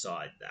fun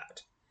inside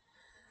that.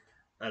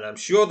 And I'm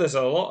sure there's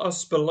a lot of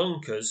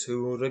spelunkers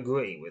who would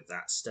agree with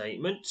that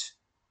statement.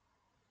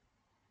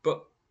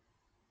 But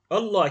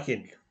unlike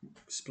in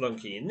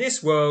spelunking in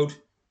this world,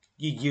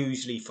 you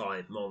usually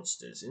find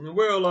monsters. In the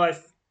real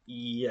life,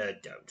 you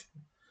don't.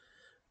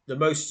 The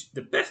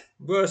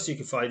worst you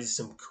can find is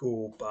some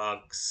cool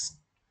bugs.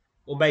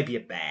 Or maybe a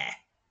bear.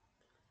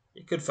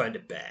 You could find a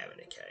bear in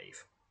a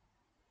cave.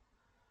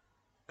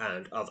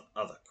 And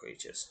other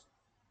creatures.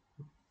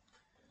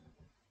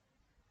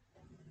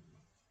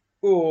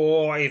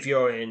 Or if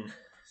you're in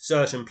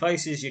certain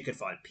places, you could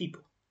find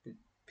people.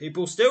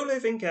 People still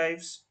live in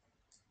caves.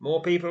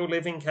 More people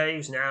live in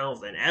caves now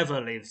than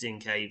ever lived in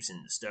caves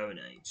in the Stone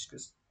Age.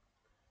 Because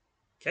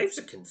caves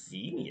are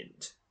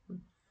convenient.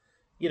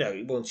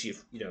 Once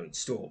you've,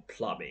 installed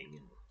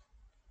plumbing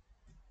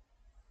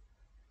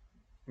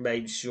and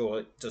made sure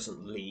it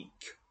doesn't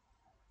leak.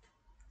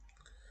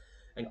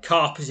 And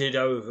carpeted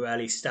over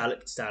any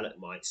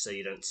stalagmites so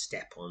you don't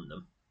step on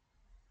them.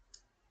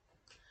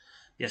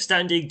 You're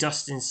standing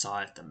just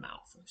inside the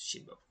mouth of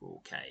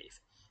Shimmerpool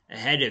Cave.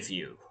 Ahead of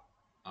you,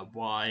 a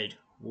wide,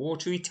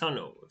 watery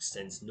tunnel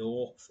extends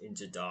north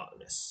into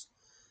darkness.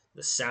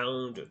 The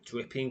sound of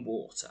dripping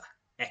water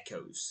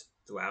echoes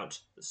throughout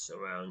the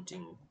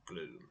surrounding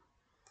gloom.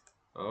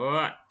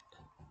 Alright.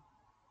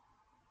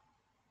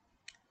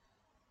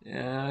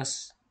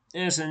 Yes,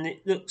 and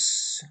it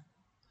looks...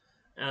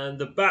 And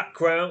the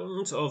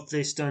background of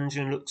this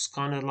dungeon looks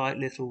kind of like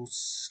little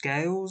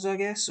scales, I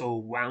guess,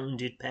 or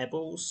rounded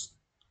pebbles.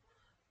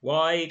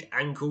 Wide,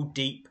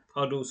 ankle-deep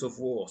puddles of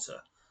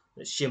water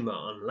that shimmer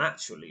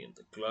unnaturally in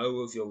the glow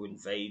of your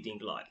invading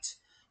light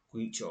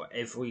greet your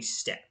every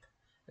step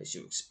as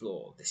you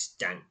explore this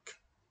dank,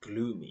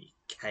 gloomy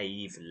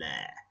cave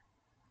lair.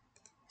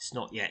 It's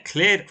not yet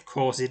cleared, of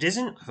course it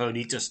isn't. I've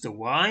only just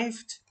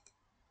arrived.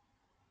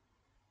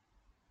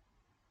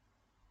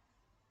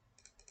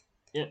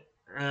 Yep.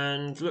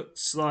 And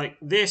looks like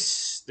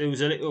this. There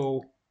was a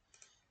little...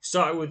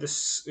 Started with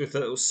a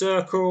little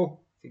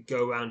circle. You could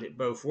go around it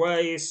both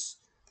ways.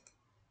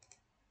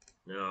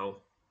 Now,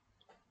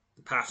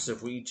 the paths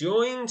have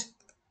rejoined.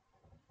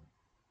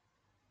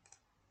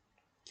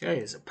 Okay,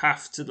 there's a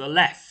path to the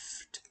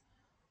left.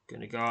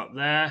 Gonna go up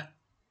there.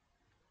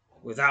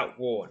 Without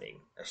warning,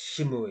 a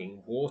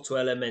shimmering water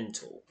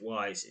elemental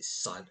rises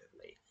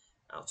silently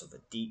out of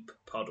a deep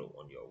puddle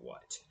on your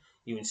right.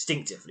 You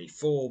instinctively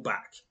fall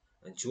back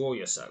and draw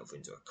yourself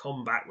into a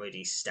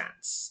combat-ready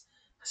stance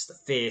as the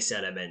fierce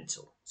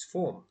elemental, its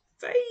form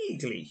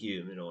vaguely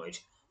humanoid,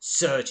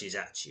 surges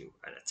at you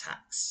and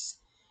attacks.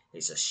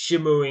 It's a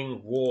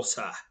shimmering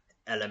water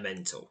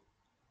elemental.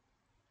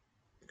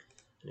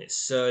 And it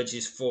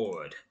surges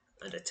forward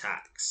and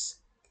attacks.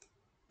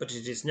 But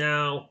it is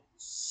now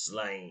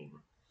slain.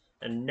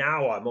 And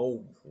now I'm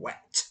all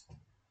wet.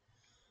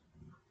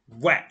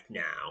 Wet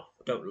now.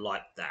 I don't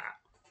like that.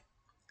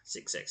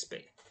 6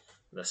 XP.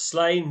 The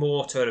slain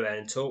water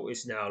elemental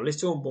is now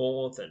little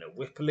more than a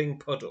rippling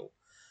puddle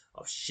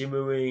of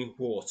shimmering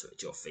water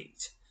at your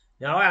feet.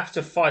 Now I have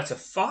to fight a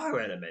fire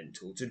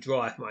elemental to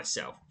dry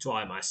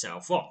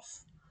myself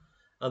off.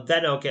 And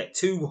then I'll get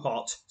too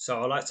hot,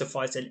 so I like to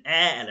fight an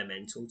air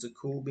elemental to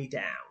cool me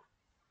down.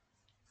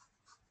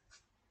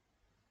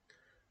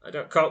 I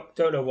don't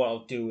know what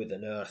I'll do with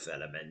an earth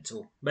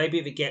elemental. Maybe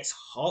if it gets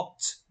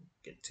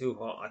too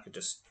hot, I could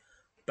just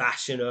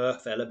bash an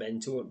earth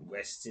elemental and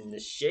rest in the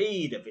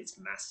shade of its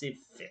massive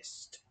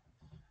fist.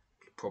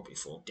 It'd probably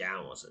fall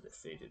down once I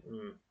defeat it.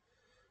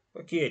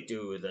 What can you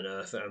do with an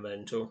earth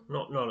elemental?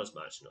 Not as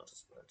much.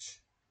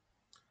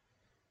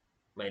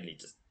 Mainly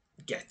just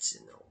gets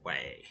in the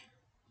way.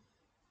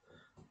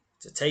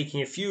 So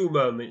taking a few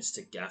moments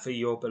to gather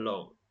your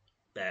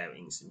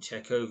bearings and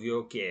check over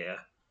your gear,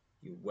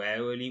 you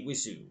warily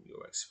resume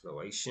your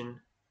exploration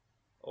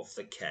of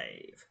the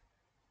cave.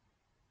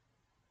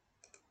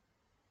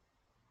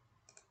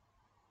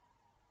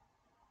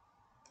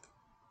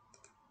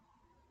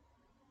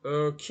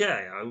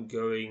 Okay, I'm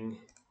going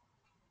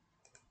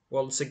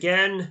once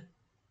again.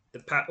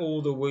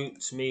 All the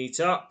routes meet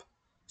up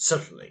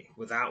suddenly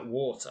without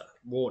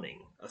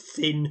warning. A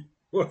thin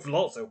with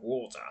lots of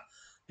water,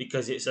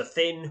 because it's a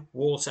thin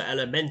water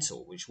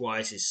elemental which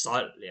rises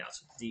silently out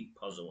of the deep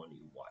puddle on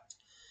you white.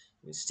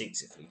 You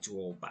instinctively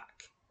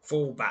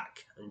fall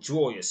back, and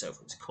draw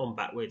yourself into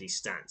combat ready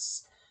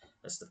stance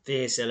as the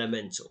fierce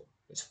elemental,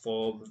 its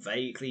form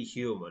vaguely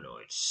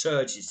humanoid,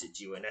 surges at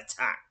you and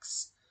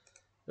attacks.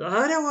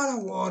 I don't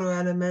want a water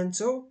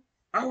elemental.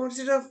 I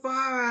wanted a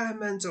fire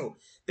elemental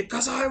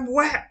because I'm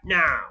wet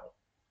now.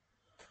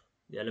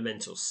 The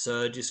elemental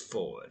surges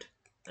forward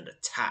and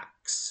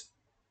attacks.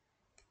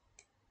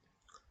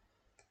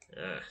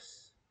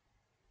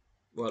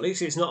 Well, at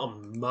least it's not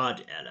a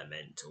mud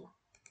elemental.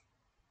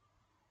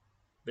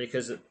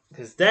 Because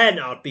then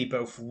I'd be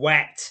both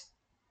wet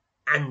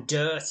and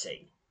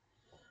dirty.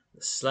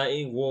 The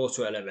slating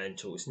water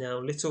elemental is now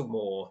little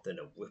more than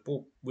a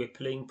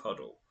rippling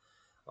puddle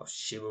of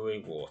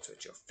shimmering water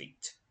at your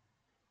feet.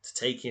 To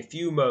taking a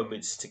few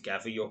moments to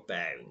gather your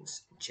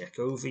bearings and check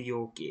over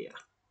your gear,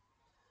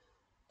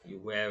 you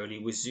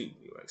warily resume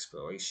your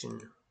exploration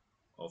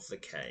of the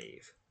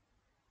cave.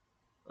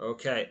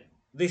 Okay,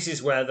 this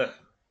is where the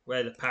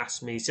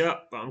paths meet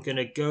up, but I'm going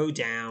to go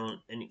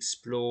down and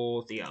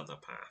explore the other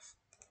path.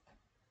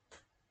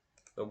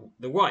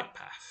 The right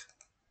path.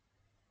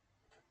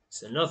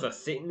 It's another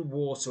thin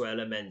water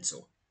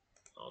elemental.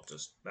 I'll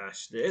just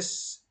bash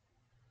this.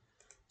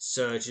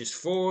 Surges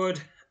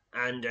forward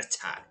and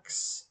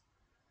attacks.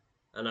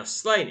 And I've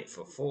slain it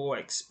for 4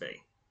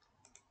 XP.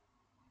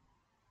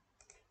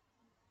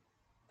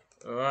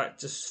 Alright,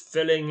 just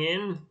filling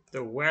in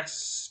the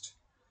west,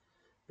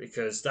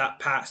 because that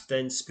path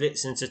then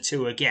splits into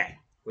 2 again,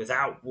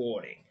 without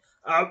warning.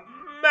 A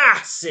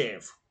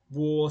massive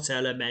water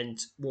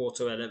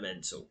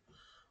elemental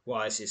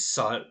rises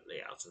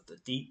silently out of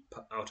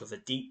a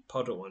deep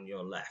puddle on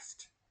your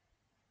left.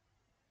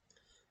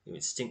 You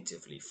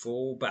instinctively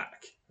fall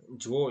back and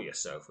draw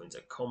yourself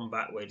into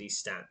combat-ready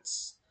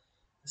stance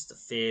as the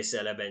fierce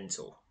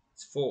elemental,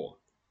 its form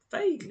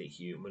vaguely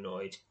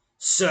humanoid,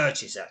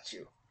 surges at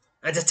you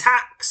and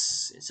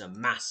attacks. It's a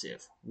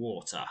massive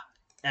water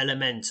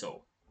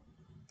elemental,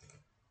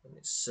 and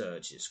it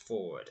surges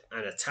forward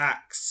and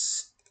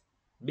attacks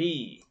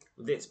me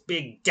with its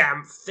big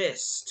damp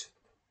fist.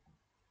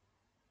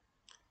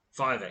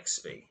 5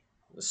 XP.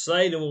 The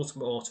slain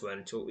water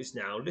elemental is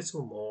now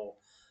little more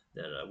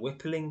than a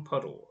rippling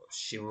puddle of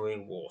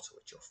shimmering water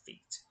at your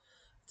feet.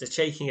 After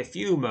taking a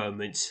few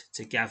moments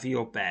to gather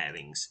your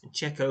bearings and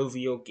check over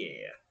your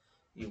gear,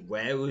 you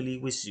warily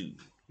resume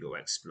your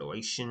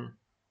exploration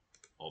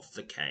of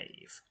the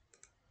cave.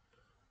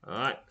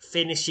 Alright,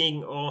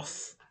 finishing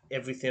off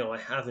everything I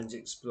haven't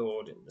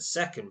explored in the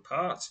second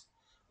part,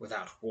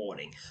 without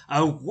warning.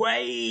 A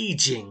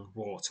raging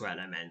water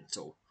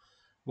elemental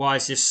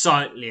rises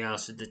silently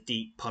out of the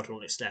deep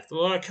puddle it's left.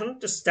 Well, I can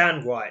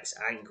understand why it's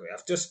angry.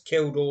 I've just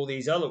killed all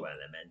these other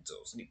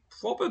elementals, and it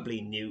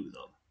probably knew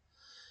them.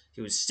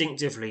 You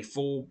instinctively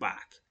fall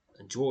back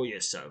and draw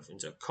yourself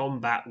into a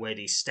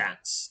combat-ready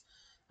stance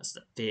as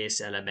the fierce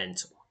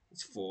elemental,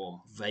 its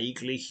form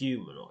vaguely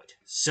humanoid,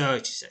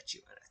 surges at you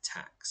and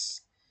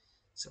attacks.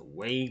 It's a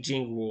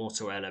raging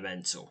water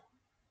elemental.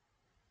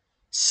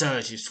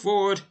 Surges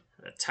forward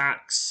and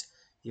attacks.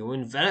 You're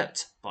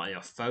enveloped by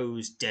your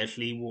foe's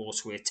deadly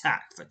watery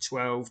attack for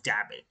 12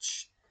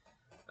 damage.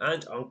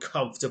 And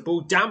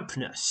uncomfortable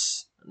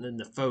dampness. And then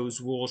the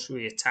foe's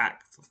watery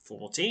attack for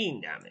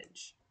 14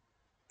 damage.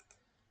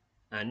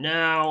 And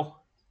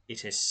now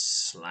it is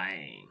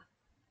slain.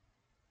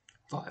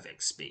 5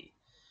 XP.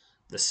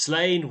 The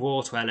slain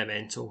water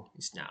elemental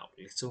is now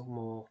little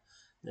more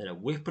than a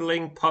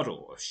rippling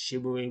puddle of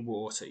shimmering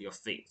water at your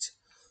feet.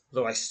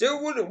 Though I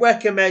still wouldn't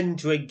recommend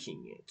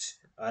drinking it.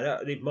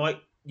 It might,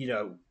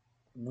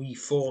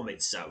 reform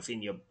itself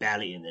in your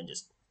belly and then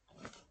just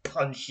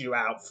punch you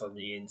out from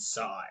the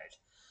inside.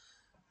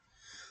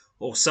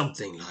 Or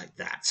something like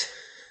that.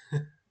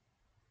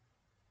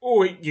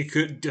 Or you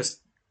could just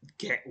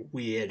get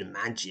weird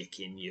magic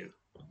in you.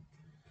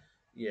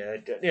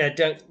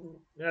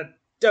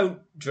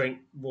 Don't drink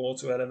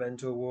water,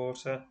 elemental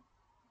water.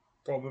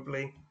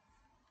 Probably.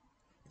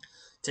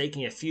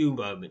 Taking a few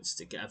moments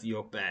to gather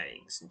your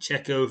bearings and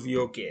check over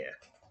your gear,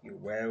 you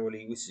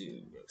warily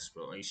resume your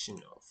exploration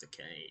of the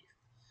cave.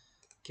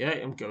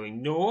 Okay, I'm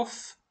going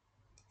north.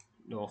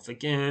 North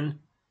again.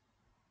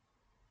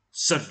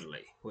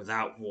 Suddenly,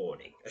 without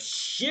warning, a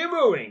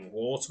shimmering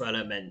water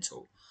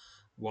elemental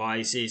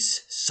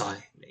rises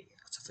silently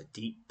out of a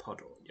deep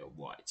puddle on your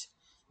right.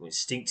 You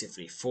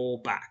instinctively fall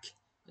back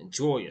and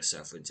draw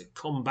yourself into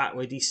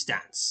combat-ready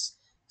stance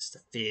as the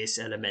fierce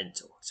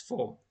elemental, its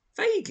form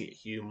vaguely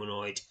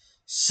humanoid,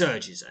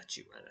 surges at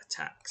you and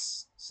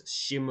attacks. It's a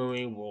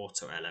shimmering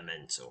water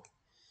elemental.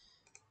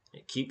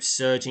 It keeps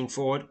surging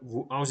forward.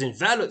 I was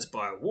enveloped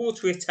by a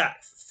watery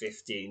attack for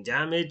 15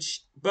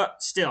 damage,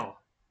 but still,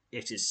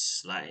 it is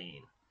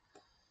slain.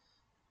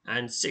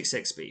 And 6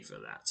 XP for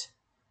that.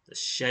 The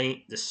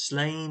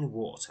slain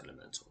water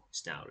elemental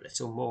is now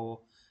little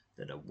more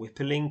than a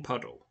rippling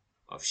puddle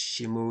of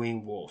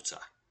shimmering water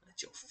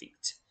at your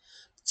feet.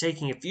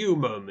 Taking a few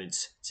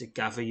moments to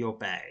gather your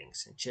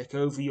bearings and check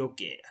over your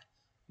gear,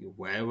 you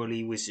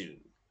warily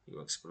resume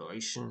your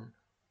exploration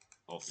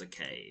of the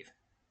cave.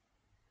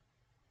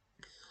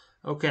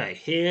 Okay,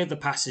 here the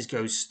passage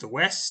goes to the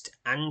west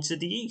and to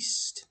the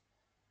east.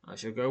 I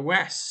shall go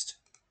west.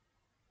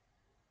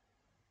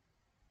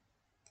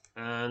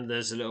 And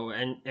there's a little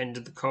end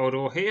of the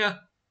corridor here.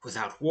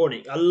 Without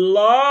warning, a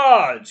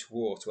large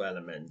water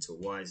elemental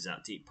rises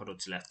out deep puddle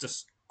to left.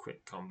 Just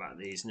quick combat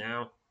these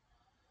now.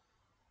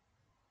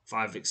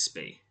 5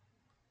 XP.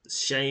 The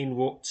slain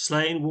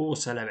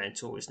water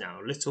elemental is now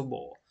little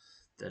more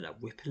than a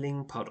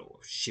rippling puddle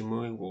of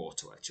shimmering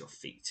water at your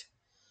feet.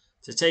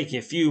 So taking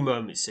a few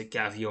moments to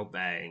gather your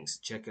bearings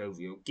and check over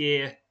your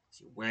gear,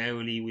 you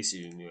warily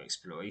resume your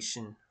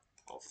exploration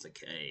of the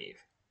cave.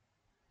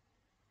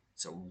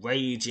 It's a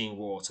raging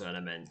water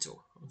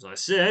elemental. As I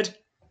said,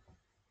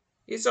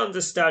 it's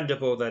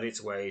understandable that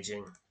it's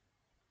raging.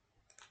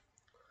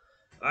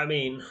 I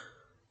mean,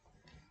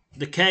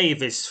 the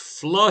cave is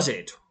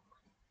flooded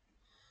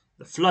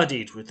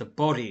with the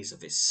bodies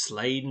of its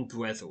slain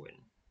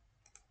brethren.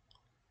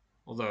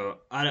 Although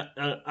I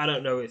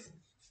don't know if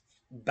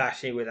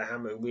bashing with a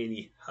hammer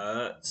really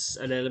hurts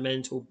an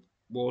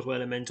water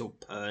elemental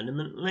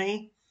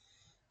permanently.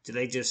 Do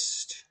they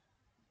just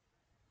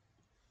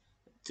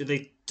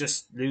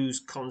lose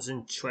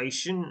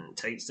concentration? It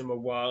takes them a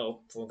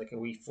while before they can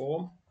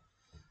reform.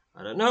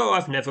 I don't know.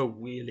 I've never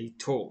really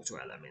talked to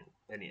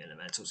any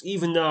elementals,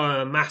 even though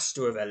I'm a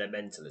master of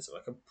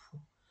elementalism.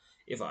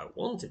 If I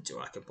wanted to,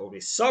 I could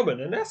probably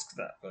summon and ask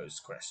those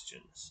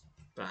questions,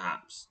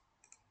 perhaps.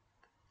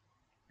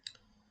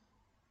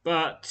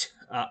 But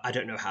I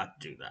don't know how to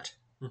do that.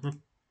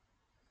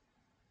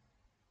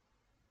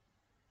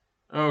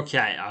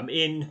 Okay, I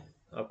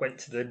went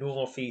to the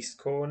northeast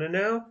corner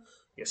now.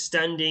 You're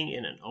standing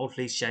in an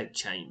oddly shaped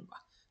chamber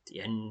at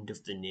the end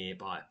of the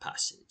nearby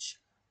passage.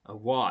 A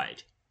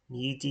wide,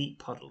 knee-deep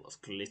puddle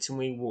of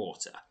glittering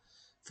water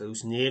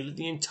fills nearly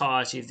the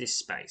entirety of this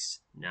space.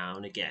 Now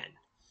and again,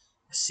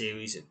 a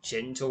series of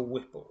gentle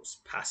ripples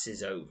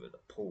passes over the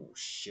pool's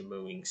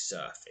shimmering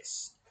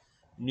surface.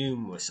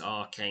 Numerous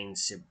arcane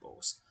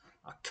symbols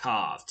are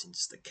carved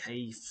into the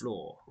cave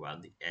floor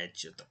around the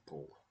edge of the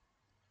pool.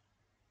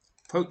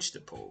 Approach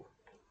the pool.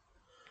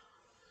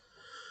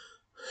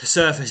 The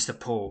surface of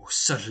the pool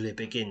suddenly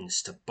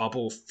begins to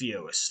bubble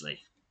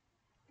furiously.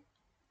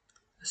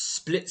 A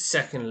split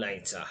second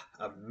later,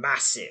 a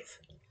massive,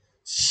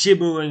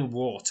 shimmering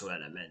water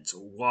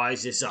elemental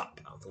rises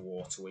up out of the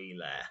watery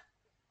lair.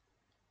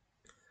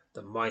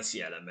 The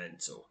mighty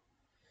elemental,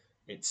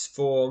 its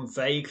form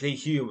vaguely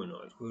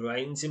humanoid,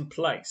 remains in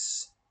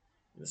place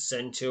in the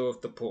center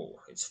of the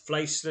pool, its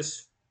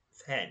faceless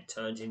head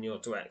turned in your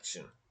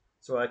direction.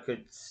 So I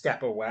could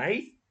step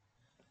away,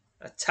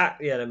 attack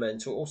the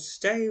elemental, or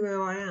stay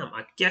where I am.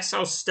 I guess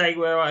I'll stay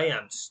where I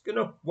am. Just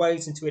gonna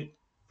wait until it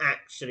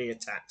actually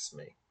attacks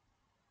me.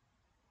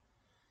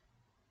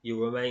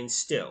 You remain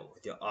still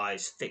with your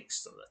eyes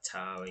fixed on the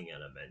towering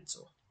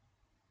elemental.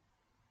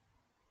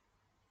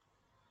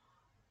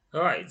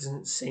 Alright, it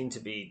doesn't seem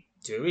to be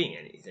doing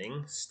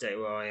anything. Stay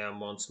where I am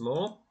once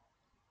more.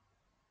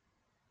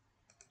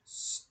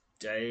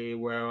 Stay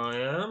where I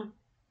am.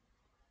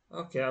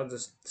 Okay, I'll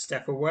just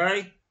step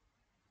away.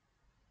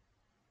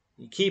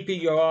 You keep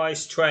your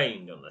eyes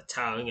trained on the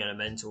towering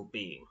elemental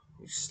being.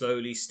 You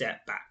slowly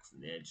step back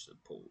from the edge of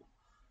the pool.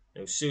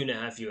 No sooner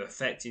have you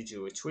effected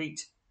your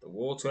retreat, the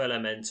water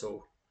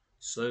elemental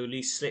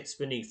slowly slips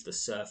beneath the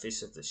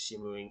surface of the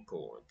shimmering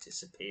pool and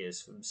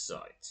disappears from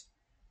sight.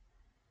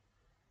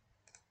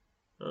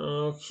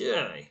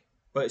 Okay,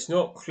 but it's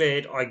not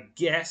cleared. I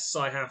guess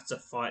I have to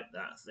fight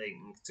that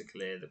thing to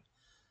clear the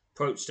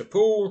approach to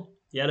pool.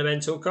 The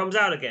elemental comes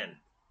out again.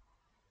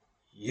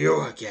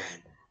 You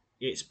again.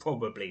 It's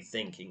probably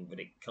thinking, but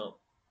it can't.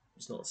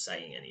 It's not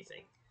saying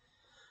anything.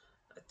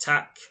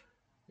 Attack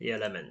the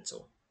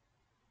elemental.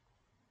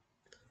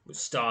 With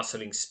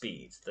startling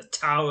speed, the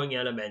towering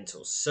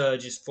elemental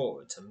surges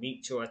forward to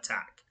meet your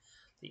attack.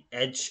 The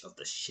edge of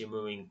the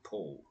shimmering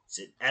pool. It's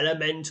an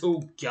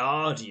elemental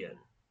guardian.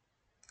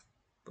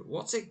 But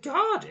what's it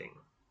guarding?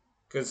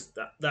 Because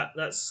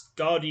that's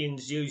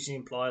guardians usually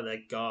imply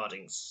they're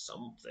guarding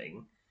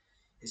something.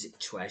 Is it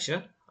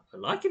treasure? I'd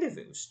like it if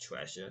it was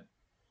treasure.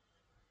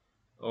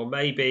 Or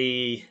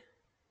maybe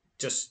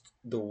just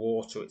the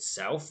water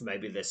itself.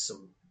 Maybe there's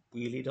some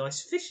really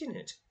nice fish in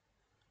it.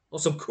 Or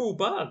some cool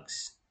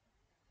bugs.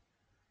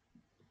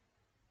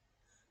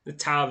 The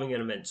towering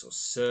elemental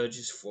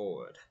surges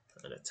forward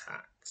and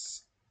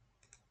attacks.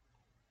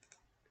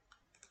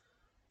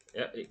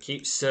 Yep, it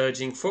keeps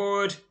surging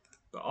forward,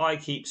 but I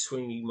keep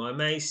swinging my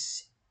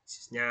mace. It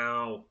is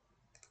now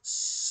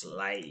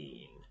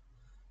slain.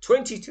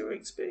 22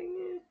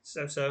 XP,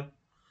 so.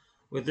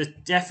 With the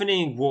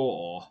deafening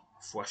roar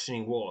of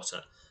rushing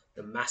water,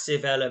 the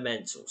massive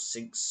elemental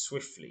sinks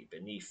swiftly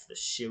beneath the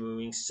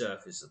shimmering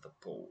surface of the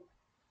pool.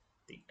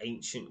 The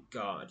ancient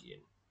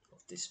guardian of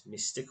this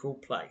mystical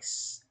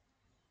place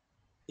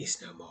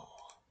is no more.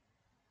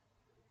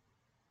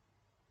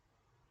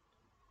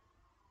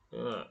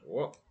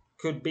 What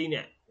could be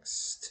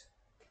next?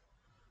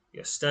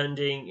 You're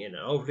standing in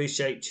an oddly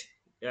shaped...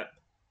 Yep.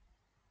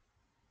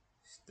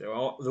 They're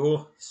all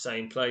the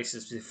same place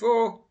as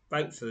before.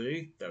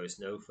 Thankfully, there is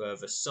no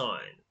further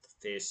sign of the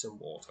fearsome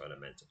water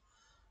elemental.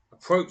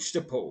 Approach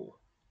the pool.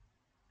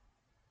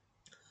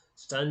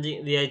 Standing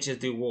at the edge of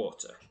the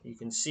water, you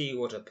can see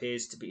what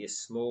appears to be a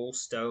small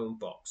stone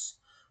box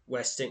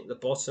resting at the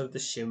bottom of the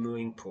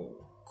shimmering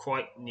pool,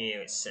 quite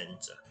near its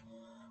centre.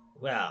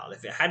 Well,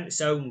 if it had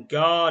its own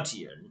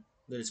guardian,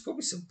 then there's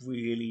probably some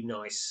really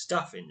nice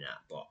stuff in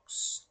that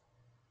box.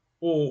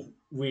 Or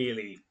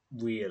really,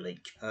 really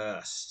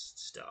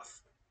cursed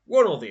stuff.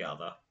 One or the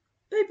other.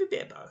 Maybe a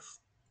bit of both.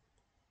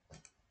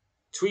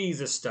 Retrieve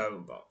the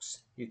stone box.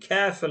 You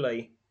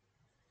carefully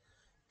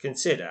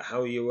consider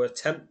how you will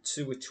attempt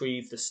to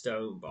retrieve the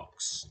stone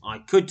box. I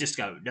could just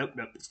go, nope,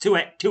 it's too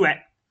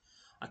wet.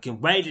 I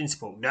can wade into the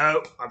pool.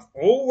 No, I've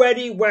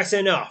already wet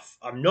enough.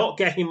 I'm not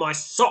getting my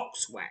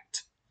socks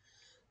wet.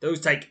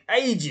 Those take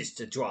ages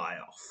to dry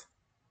off.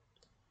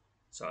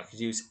 So I could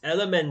use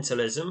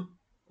elementalism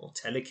or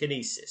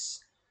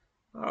telekinesis.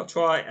 I'll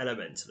try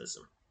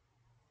elementalism.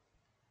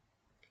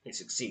 It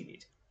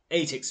succeeded.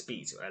 8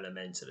 XP to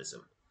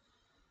elementalism.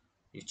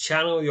 You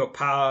channel your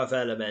power of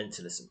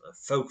elementalism and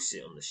focus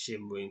it on the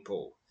shimmering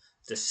pool.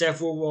 After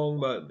several long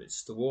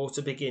moments, the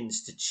water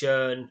begins to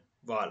churn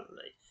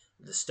violently.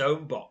 The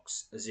stone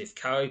box, as if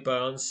carried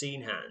by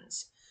unseen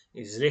hands,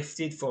 is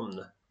lifted from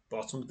the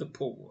bottom of the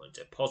pool and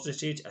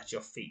deposited at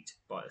your feet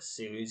by a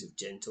series of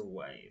gentle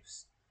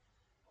waves.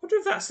 I wonder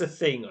if that's the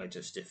thing I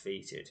just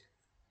defeated.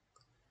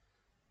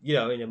 You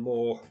know, in a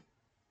more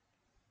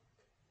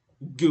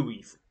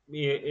gooey,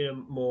 in a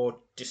more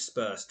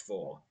dispersed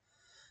form.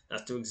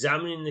 After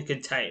examining the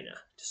container,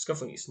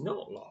 discovering it's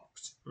not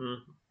locked.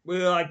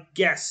 Well, I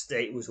guessed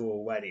it was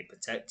already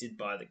protected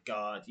by the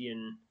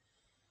Guardian,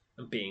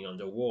 and being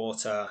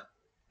underwater,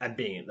 and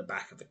being at the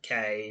back of a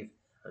cave,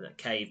 and that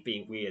cave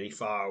being really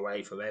far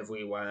away from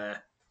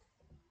everywhere.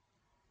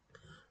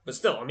 But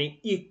still, I mean,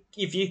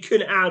 if you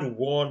could add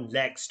one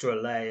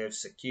extra layer of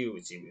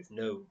security with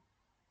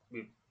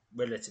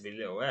relatively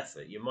little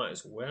effort, you might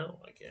as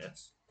well, I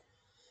guess.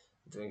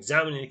 After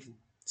examining the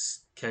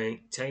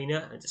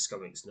container and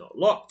discovering it's not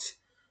locked,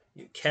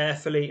 you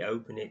carefully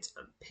open it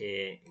and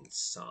peer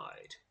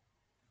inside.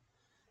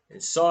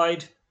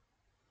 Inside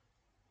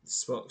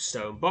the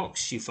stone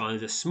box, you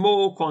find a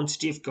small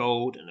quantity of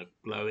gold and a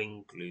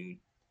glowing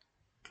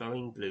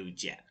blue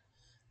gem.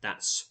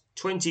 That's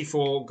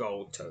 24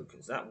 gold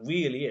tokens. That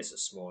really is a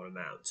small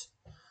amount.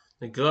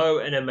 The glow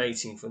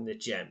emanating from the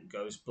gem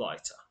goes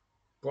brighter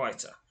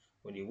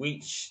when you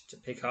reach to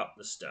pick up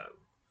the stone.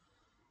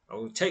 I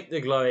will take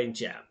the glowing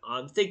gem.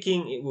 I'm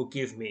thinking it will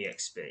give me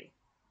XP.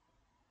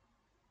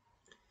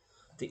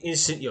 The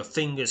instant your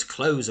fingers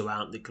close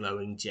around the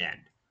glowing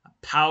gem, a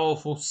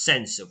powerful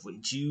sense of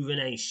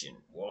rejuvenation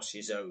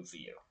washes over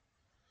you.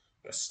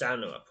 Your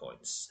stamina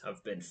points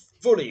have been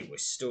fully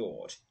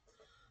restored.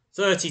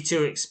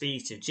 32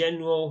 XP to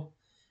general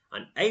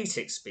and 8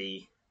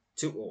 XP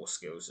to all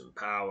skills and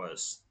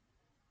powers.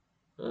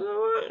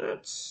 Alright,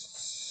 that's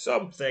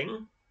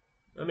something.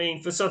 I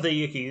mean, for something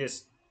you can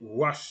just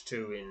rush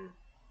to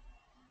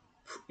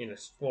in a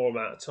small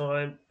amount of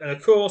time. And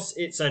of course,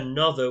 it's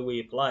another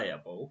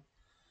replayable,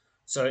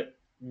 so it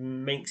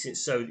makes it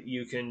so that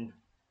you can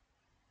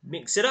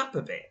mix it up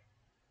a bit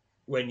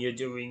when you're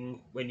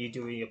doing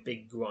a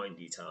big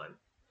grindy time.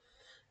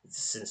 The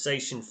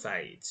sensation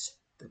fades.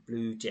 The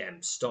blue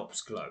gem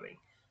stops glowing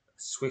and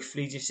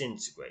swiftly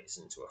disintegrates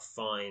into a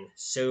fine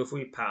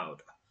silvery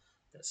powder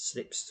that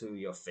slips through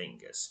your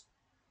fingers.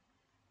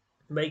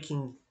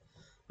 Making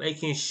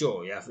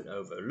sure you haven't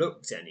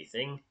overlooked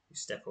anything, you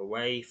step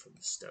away from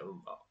the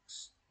stone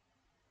box.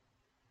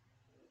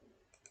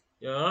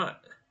 Alright.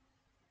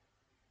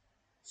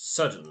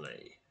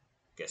 Suddenly,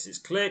 guess it's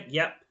cleared,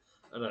 yep,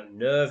 an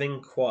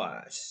unnerving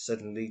quiet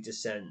suddenly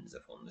descends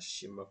upon the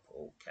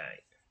Shimmerpool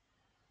cave.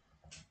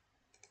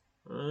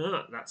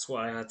 That's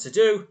what I had to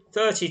do.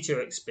 32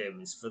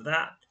 experience for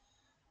that.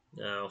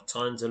 Now,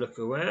 time to look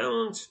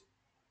around.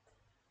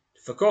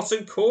 The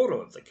forgotten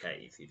corner of the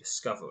cave, you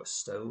discover a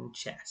stone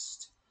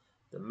chest.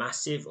 The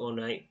massive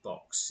ornate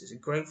box is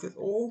engraved with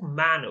all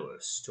manner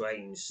of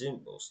strange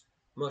symbols.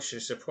 Much to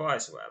your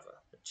surprise,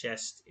 however, the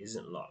chest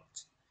isn't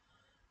locked.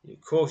 You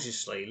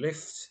cautiously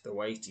lift the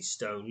weighty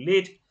stone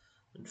lid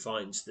and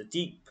finds the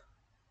deep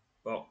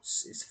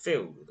box is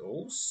filled with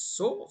all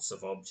sorts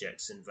of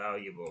objects and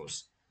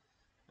valuables.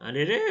 And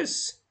it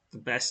is. The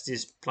best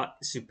is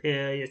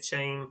superior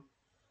chain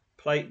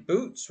plate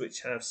boots,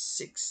 which have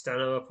 6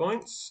 stamina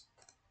points.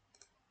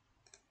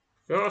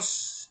 Of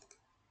course,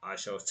 I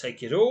shall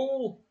take it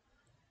all,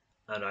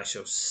 and I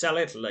shall sell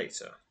it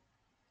later.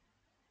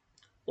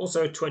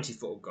 Also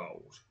 24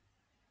 gold.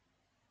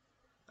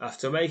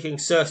 After making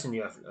certain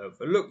you haven't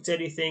overlooked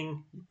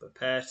anything, you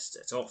prepare to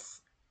set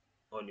off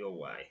on your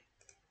way.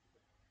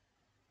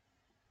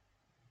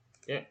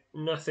 Yep,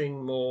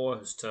 nothing more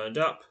has turned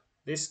up.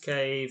 This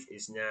cave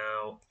is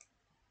now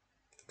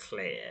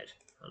cleared,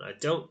 and I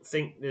don't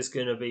think there's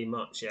going to be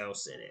much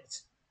else in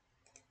it.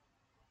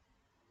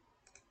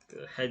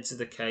 Head to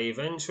the cave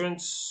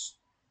entrance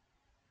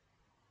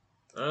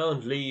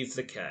and leave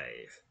the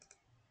cave.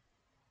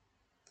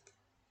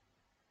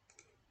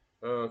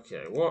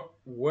 Okay,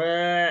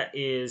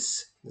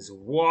 there's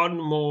one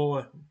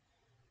more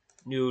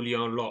newly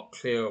unlocked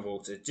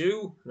clearable to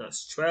do.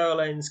 That's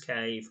Trail Ends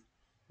Cave,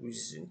 which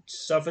is in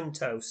Southern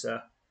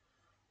Tosa,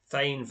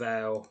 Thane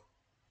Vale,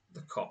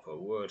 the Copper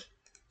Wood.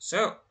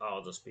 So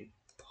I'll just be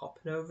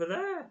popping over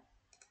there.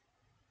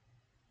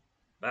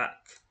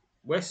 Back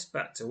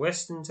to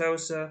Western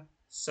Tosa,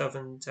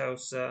 Southern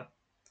Tosa,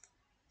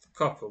 the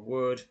Copper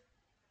Wood,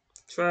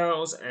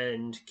 Trails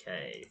End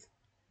Cave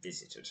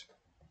visited.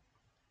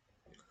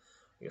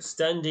 You're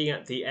standing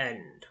at the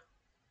end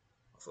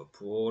of a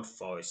broad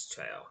forest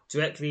trail,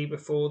 directly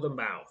before the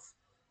mouth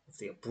of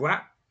the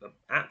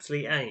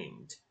aptly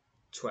aimed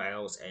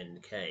Trails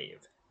End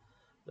Cave.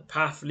 The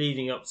path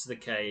leading up to the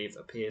cave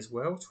appears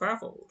well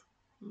travelled.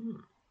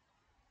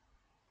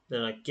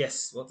 Then I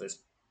guess, there's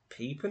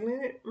people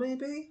in it,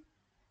 maybe?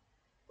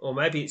 Or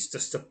maybe it's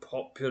just a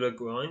popular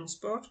grind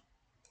spot?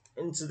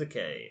 Into the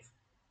cave.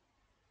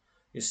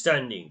 You're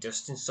standing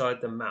just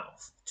inside the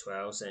mouth of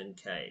Trails End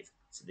Cave.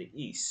 To the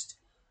east,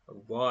 a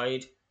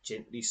wide,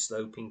 gently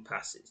sloping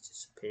passage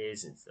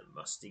disappears into the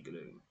musty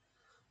gloom.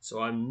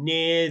 So I'm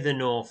near the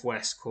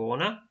northwest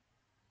corner.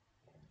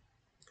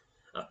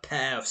 A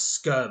pair of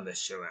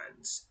skirmisher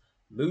ants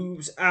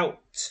moves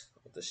out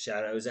of the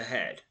shadows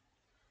ahead.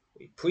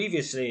 We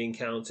previously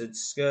encountered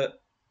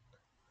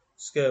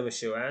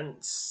skirmisher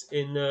ants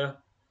in the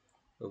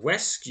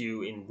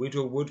rescue in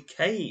Widowwood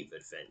Cave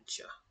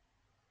adventure.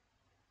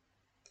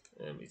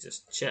 Let me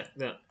just check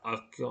that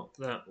I've got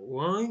that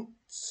right.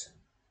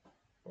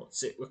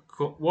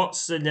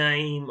 What's the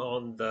name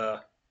on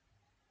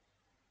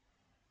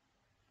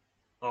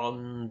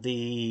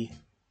the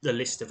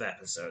list of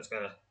episodes?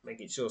 Gonna make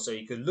it sure so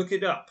you could look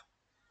it up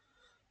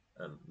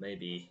and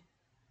maybe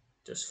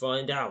just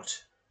find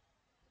out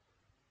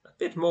a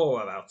bit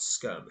more about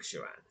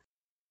skirmisher ants.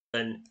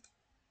 And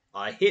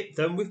I hit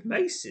them with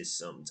maces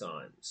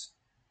sometimes.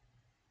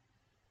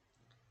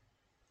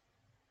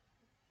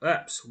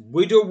 Perhaps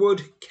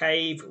Widowwood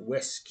Cave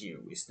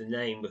Rescue is the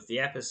name of the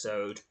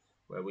episode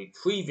where we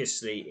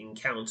previously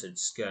encountered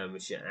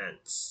skirmisher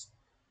ants.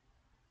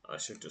 I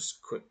shall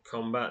just quick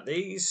combat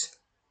these.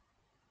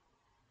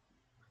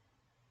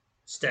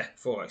 Step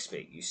 4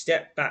 XP. You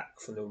step back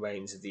from the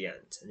remains of the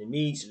ant and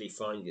immediately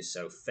find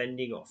yourself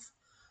fending off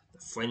the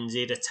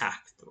frenzied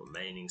attack of the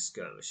remaining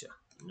skirmisher.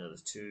 Another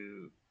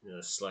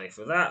slay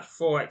for that.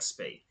 4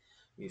 XP.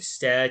 You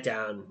stare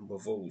down in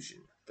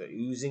revulsion the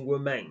oozing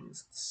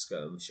remains of the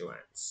skirmisher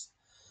ants.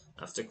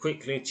 After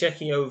quickly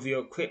checking over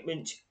your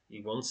equipment,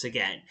 you once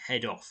again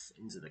head off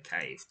into the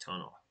cave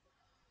tunnel.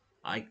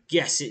 I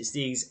guess it's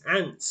these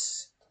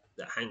ants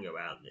that hang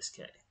around this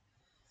cave.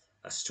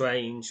 A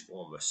strange,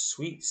 almost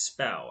sweet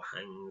smell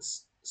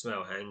hangs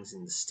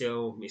in the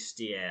still,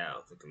 misty air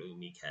of the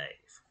gloomy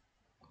cave.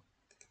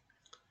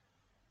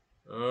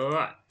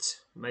 Alright,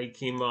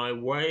 making my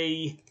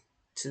way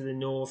to the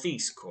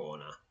northeast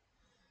corner.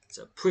 It's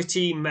a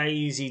pretty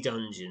mazy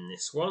dungeon,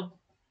 this one.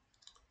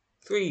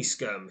 3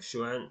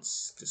 skirmisher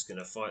ants, just going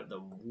to fight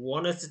them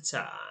one at a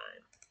time.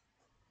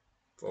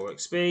 4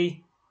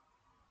 XP,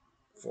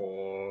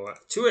 2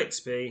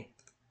 XP,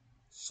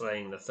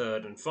 slaying the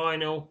third and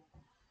final,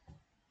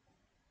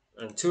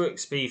 and 2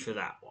 XP for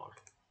that one.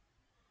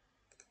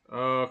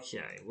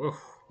 Okay, whoa,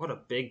 what a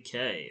big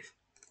cave.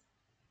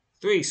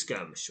 3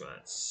 skirmisher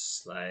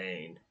ants,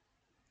 slain,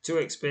 2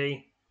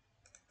 XP.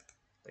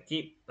 They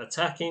keep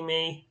attacking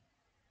me.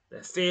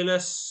 They're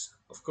fearless,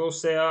 of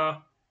course they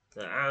are.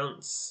 They're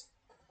ants.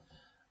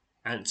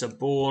 Ants are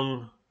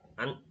born.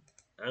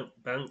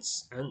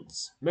 Ants.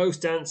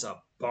 Most ants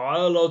are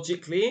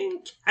biologically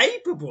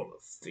incapable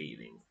of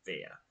feeling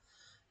fear.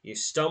 You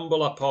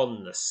stumble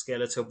upon the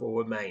skeletal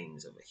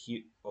remains of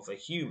a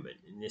human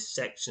in this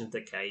section of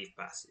the cave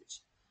passage.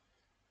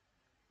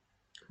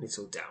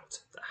 Little doubt,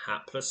 the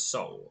hapless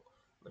soul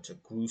met a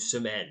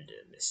gruesome end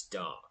in this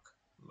dark,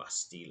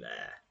 musty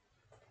lair.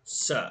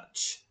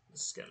 Search the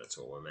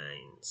skeletal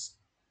remains.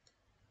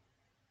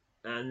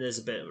 And there's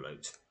a bit of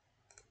loot,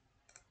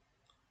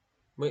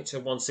 which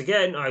once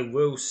again I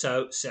will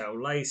sell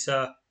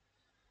later.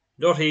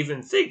 not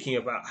even thinking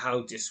about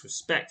how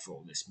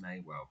disrespectful this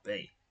may well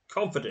be.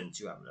 Confident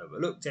you haven't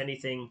overlooked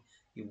anything,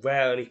 you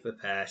warily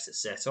prepare to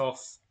set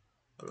off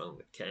along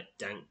the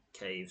dank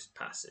cave's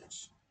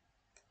passage.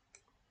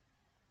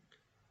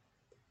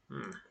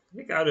 I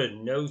think I'd have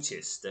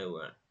noticed there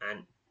were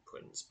ant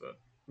prints, but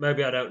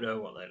maybe I don't know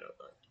what they look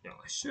like. No,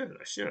 I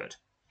should.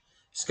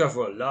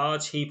 Discover a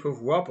large heap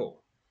of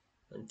rubble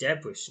and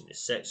debris in this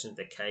section of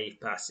the cave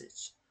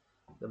passage.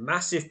 The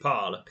massive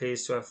pile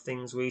appears to have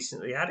things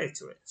recently added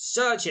to it.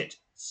 Search it!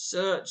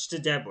 Search the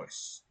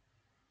debris.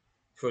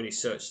 Fully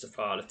search the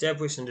pile of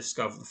debris and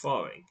discover the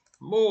following.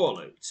 More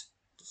loot.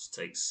 Just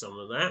take some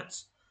of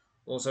that.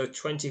 Also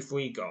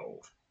 23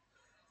 gold.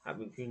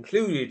 Having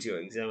concluded your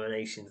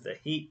examination of the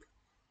heap,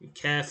 you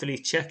carefully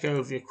check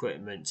over the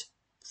equipment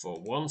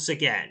before once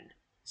again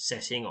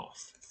setting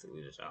off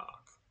through the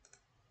dark.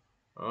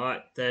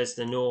 Alright, there's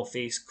the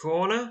northeast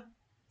corner.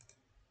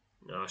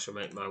 Now I shall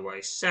make my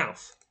way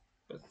south.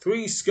 But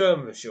 3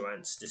 skirmisher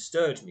ants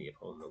disturbed me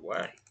upon the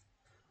way.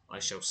 I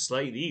shall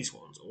slay these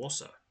ones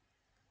also.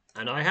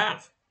 And I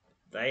have.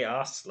 They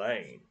are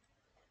slain.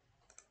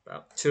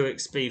 About 2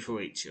 XP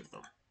for each of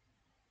them.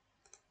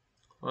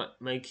 Right,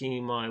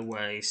 making my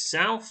way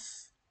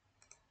south.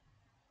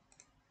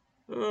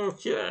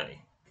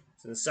 Okay.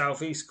 To the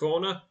southeast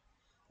corner.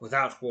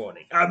 Without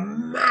warning, a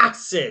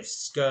massive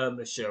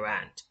skirmisher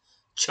ant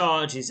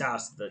charges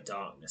out of the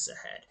darkness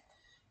ahead.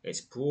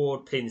 Its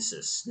broad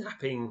pincers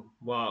snapping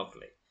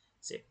wildly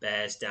as it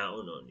bears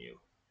down on you.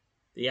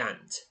 The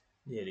ant,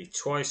 nearly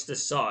twice the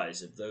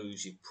size of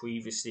those you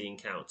previously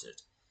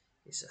encountered,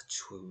 is a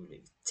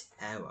truly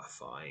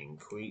terrifying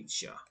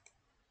creature.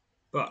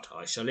 But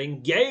I shall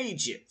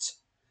engage it.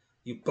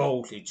 You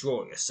boldly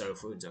draw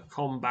yourself into a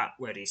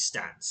combat-ready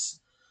stance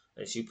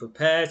as you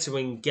prepare to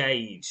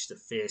engage the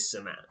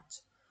fearsome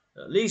ant.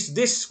 At least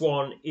this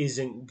one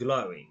isn't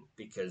glowing,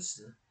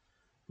 because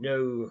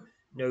no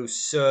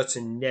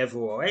certain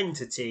Neville or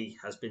entity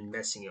has been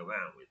messing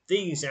around with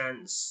these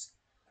ants,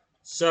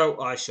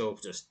 so I shall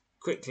just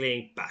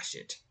quickly bash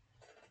it.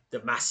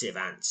 The massive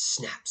ant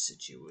snaps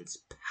at you with its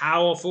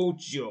powerful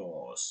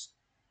jaws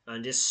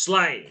and is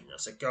slain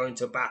as I go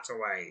into battle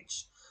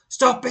rage.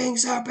 Stop being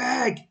so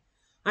big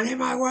and in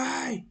my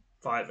way!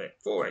 4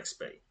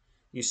 XP.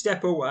 You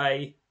step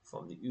away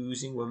from the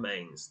oozing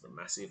remains of the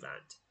massive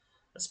ant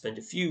and spend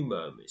a few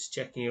moments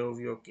checking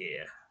over your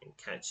gear and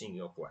catching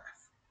your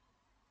breath,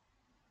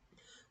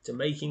 to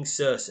making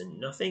certain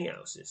nothing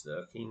else is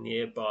lurking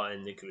nearby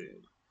in the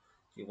gloom.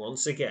 You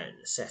once again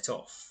set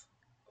off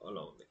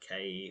along the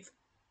cave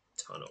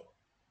tunnel.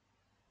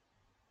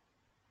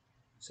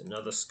 It's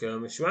another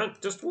skirmisher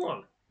ant, just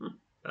one.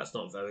 That's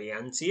not very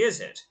anty, is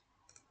it?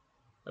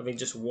 Having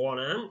just one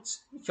ant?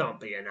 You can't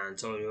be an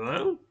ant on your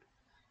own.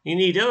 You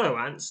need other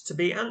ants to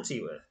be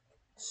anti with.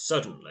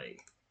 Suddenly,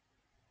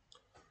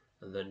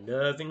 and the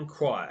nerving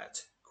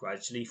quiet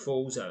gradually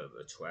falls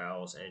over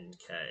Owl's End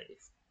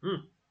Cave.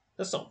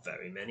 That's not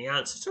very many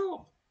ants at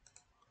all.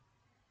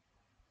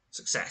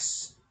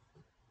 Success.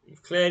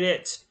 You've cleared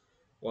it.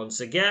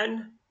 Once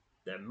again,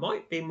 there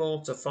might be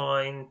more to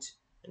find,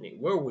 and it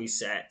will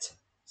reset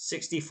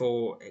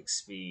 64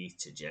 XP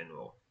to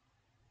general.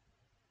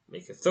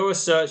 Make a thorough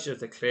search of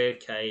the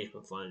cleared cave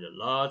and find a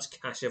large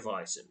cache of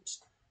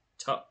items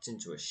tucked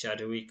into a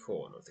shadowy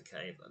corner of the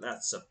cave.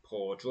 That's a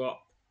poor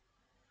drop.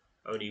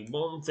 Only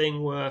one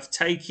thing worth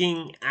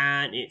taking,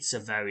 and it's a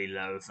very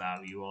low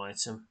value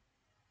item.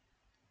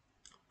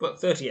 But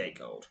 38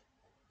 gold.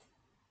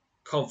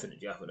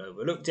 Confident you haven't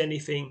overlooked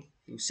anything,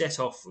 you set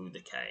off through the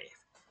cave,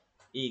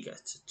 eager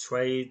to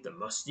trade the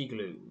musty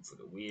gloom for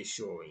the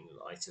reassuring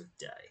light of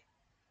day.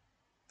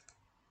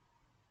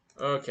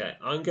 Okay,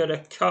 I'm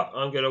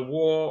gonna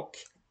walk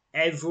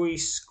every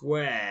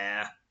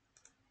square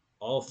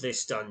of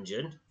this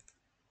dungeon,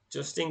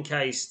 just in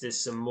case there's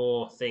some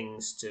more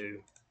things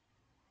to...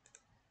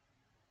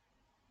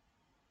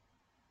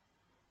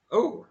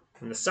 Oh,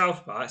 from the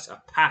south part,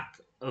 a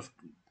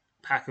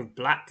pack of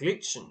black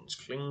lichens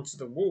cling to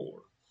the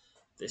wall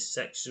of this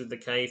section of the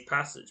cave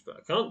passage, but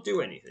I can't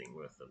do anything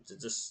with them. They're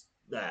just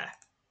there.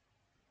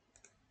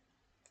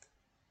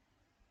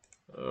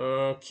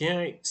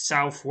 Okay,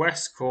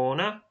 southwest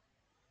corner.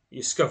 You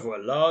discover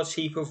a large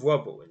heap of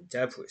rubble and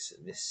debris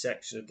in this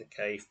section of the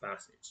cave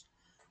passage.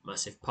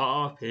 Massive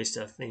pile appears to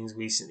have things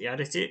recently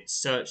added to it.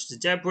 Search the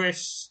debris.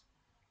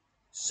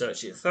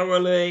 Search it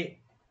thoroughly.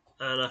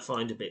 And I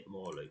find a bit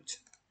more loot.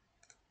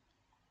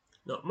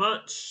 Not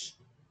much.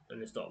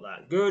 And it's not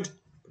that good.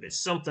 But it's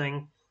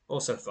something.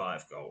 Also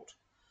 5 gold.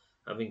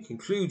 Having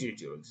concluded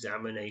your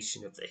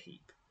examination of the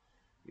heap,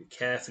 you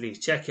carefully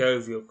check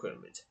over your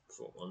equipment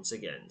before once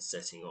again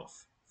setting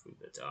off through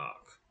the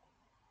dark.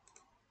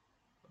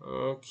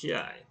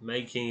 Okay,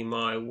 making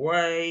my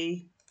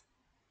way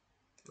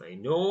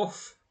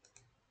north,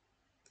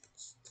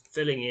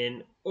 filling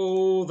in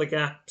all the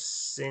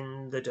gaps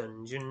in the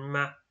dungeon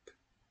map,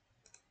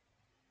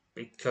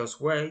 because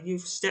where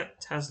you've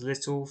stepped has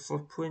little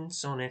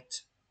footprints on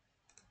it.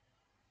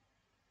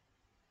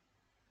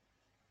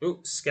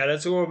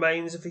 Skeletal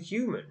remains of a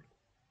human.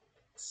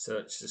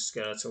 Search the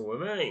skeletal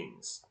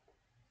remains.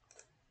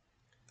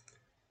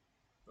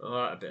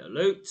 Alright, a bit of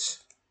loot.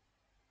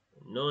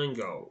 9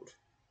 gold.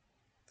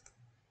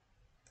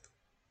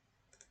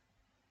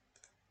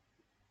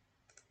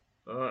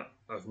 Alright,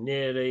 I've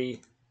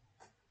nearly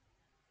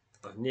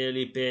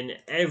been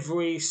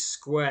every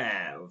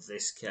square of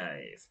this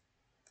cave.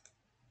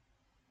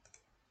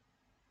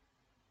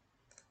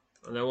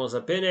 And then once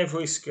I've been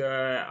every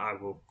square, I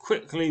will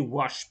quickly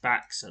rush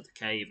back to the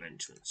cave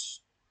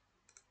entrance.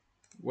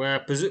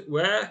 Where?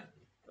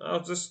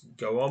 I'll just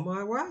go on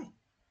my way.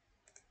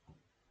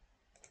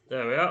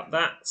 There we are.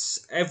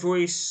 That's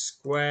every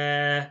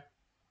square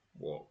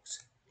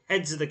walked.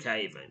 Head to the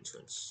cave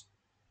entrance.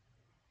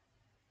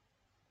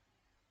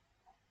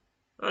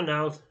 And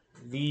now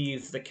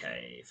leave the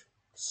cave.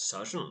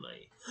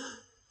 Suddenly,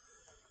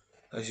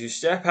 as you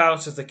step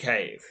out of the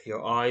cave,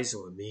 your eyes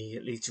are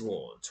immediately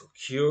drawn to a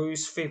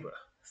curious figure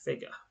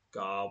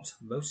garbed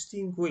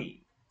mostly in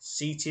green,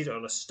 seated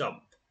on a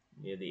stump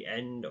near the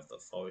end of the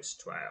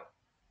forest trail.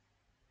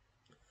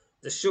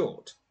 The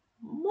short,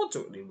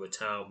 moderately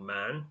rotund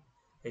man,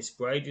 his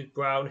braided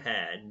brown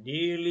hair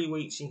nearly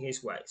reaching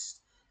his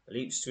waist,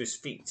 leaps to his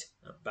feet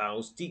and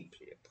bows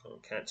deeply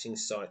upon catching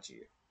sight of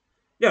you.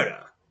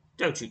 No,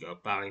 don't you go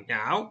bowing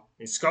now,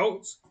 he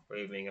scolds,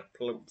 waving a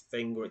plump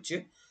finger at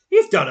you.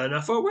 You've done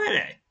enough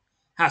already.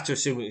 Have to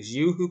assume it was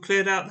you who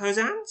cleared out those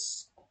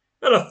ants?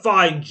 And a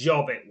fine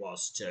job it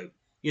was, too.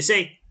 You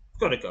see, I've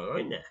got to go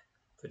in there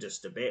for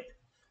just a bit.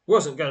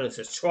 Wasn't going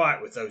to try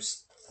it with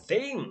those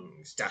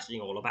things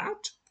dashing all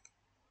about.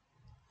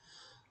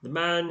 The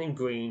man in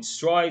green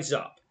strides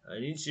up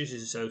and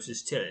introduces himself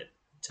as Tillim.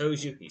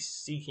 Tells you he's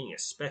seeking a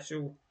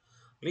special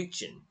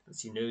lichen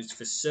that he knows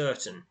for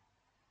certain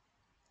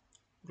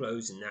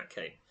glows in that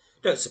cave.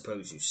 Don't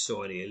suppose you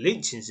saw any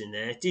lichens in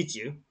there, did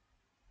you?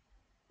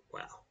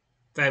 Well,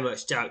 very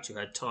much doubt you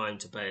had time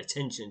to pay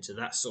attention to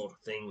that sort of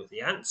thing with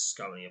the ants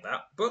going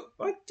about, but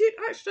I did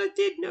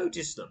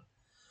notice them.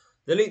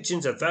 The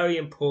lichens are very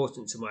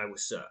important to my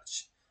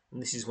research, and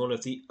this is one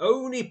of the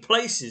only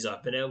places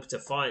I've been able to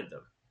find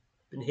them.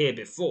 Been here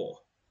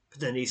before, but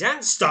then these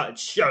ants started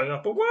showing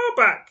up a while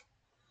back.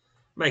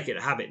 Make it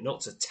a habit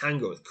not to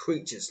tangle with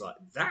creatures like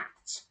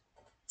that.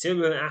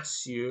 Tillim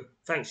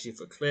thanks you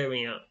for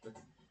clearing out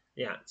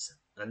the ants,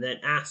 and then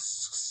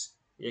asks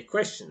you a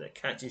question that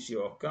catches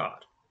you off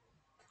guard.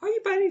 Are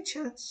you by any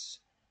chance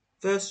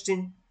versed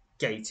in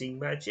gating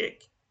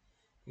magic?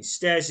 He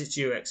stares at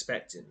you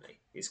expectantly,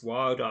 his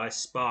wild eyes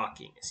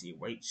sparking as he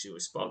awaits your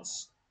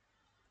response.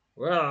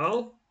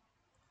 Well,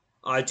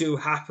 I do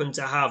happen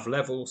to have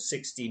level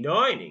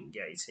 69 in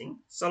gating,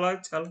 so I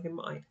tell him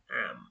I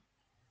am.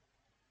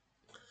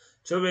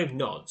 Tillim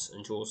nods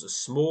and draws a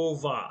small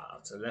vial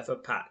out of a leather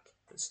pack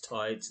that's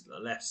tied to the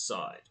left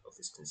side of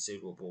his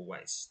considerable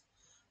waist.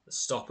 The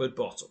stoppered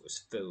bottle is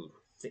filled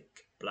with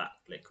thick black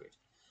liquid.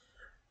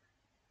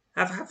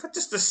 Have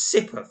just a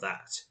sip of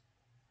that,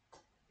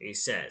 he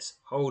says,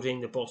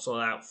 holding the bottle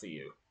out for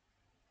you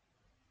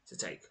to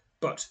take.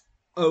 But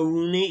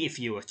only if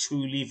you are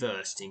truly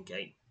versed in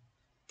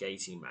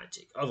gating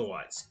magic.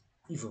 Otherwise,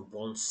 even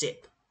one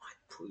sip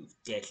might prove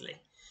deadly.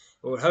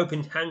 I would hope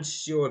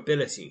enhance your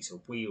ability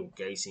to wield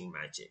gating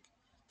magic.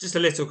 Just a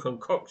little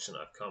concoction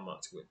I've come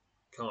up with.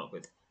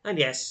 And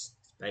yes,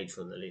 it's made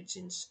from the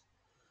lichens.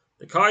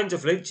 The kind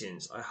of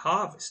lichens I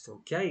harvest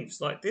from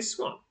caves like this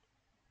one.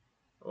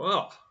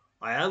 Well,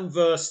 I am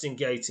versed in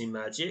gating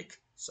magic,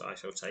 so I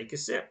shall take a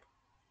sip.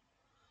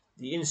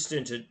 The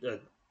instant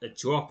a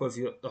drop of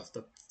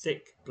the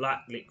thick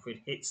black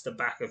liquid hits the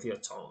back of your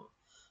tongue,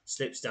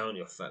 slips down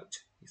your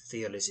throat, you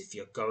feel as if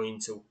you're going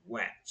to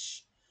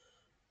retch.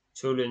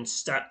 Tillim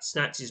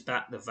snatches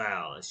back the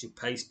vial as you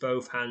place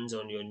both hands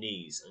on your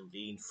knees and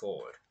lean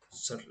forward,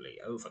 suddenly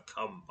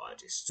overcome by a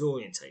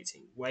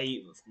disorientating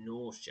wave of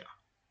nausea.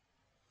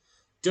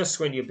 Just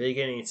when you're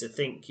beginning to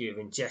think you've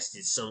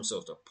ingested some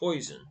sort of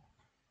poison,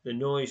 the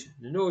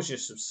nausea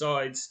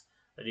subsides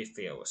and you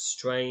feel a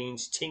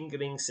strange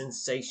tingling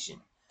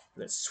sensation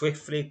that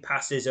swiftly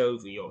passes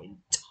over your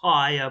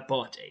entire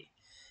body.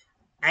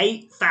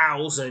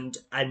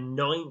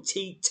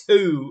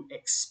 8,092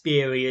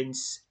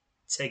 experience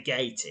to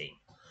gating.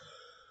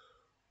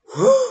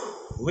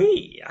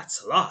 Whee,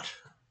 that's a lot.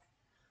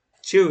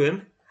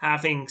 Tillim,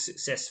 having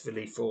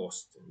successfully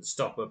forced the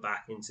stopper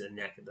back into the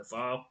neck of the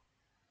vial,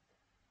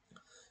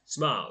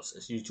 smiles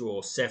as you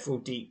draw several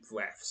deep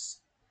breaths,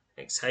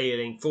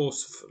 exhaling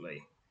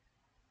forcefully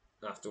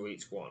after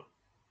each one.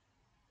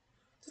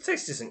 The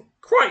taste isn't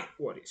quite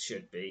what it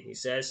should be, he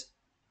says.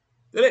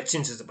 The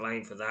lichens are to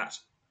blame for that,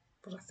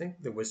 but I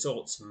think the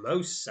result's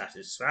most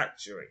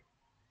satisfactory.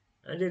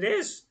 And it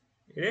is.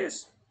 It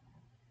is.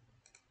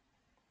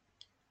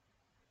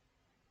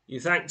 You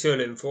thank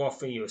Tillim for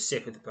offering you a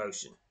sip of the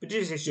potion, but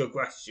this is your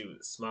gratitude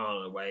with a smile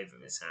and a wave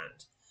of his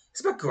hand.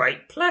 It's my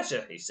great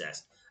pleasure, he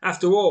says.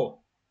 After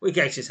all, we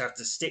gators have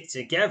to stick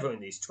together in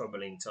these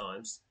troubling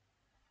times.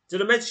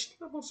 Did I mention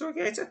I'm also a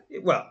gator?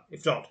 Well,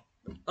 if not,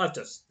 I've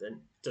just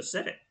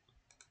said it.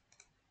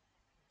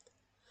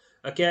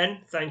 Again,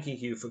 thanking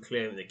you for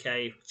clearing the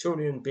cave,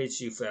 Julian bids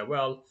you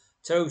farewell,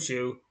 tells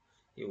you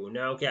he will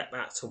now get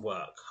back to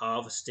work,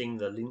 harvesting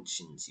the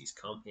lynchings he's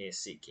come here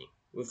seeking.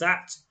 With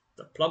that,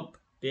 the plump,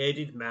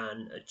 bearded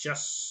man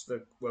adjusts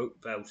the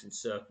rope belt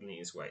encircling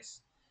his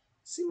waist,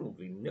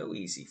 seemingly no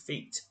easy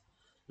feat,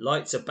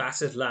 lights a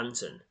battered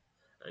lantern,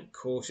 and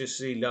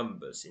cautiously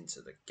lumbers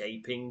into the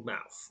gaping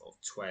mouth of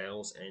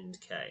Trail's End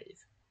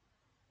Cave.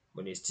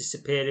 When he's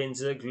disappeared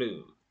into the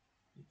gloom,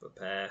 you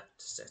prepare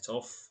to set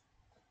off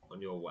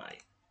on your way.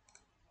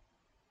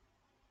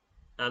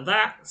 And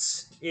that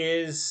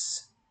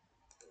is...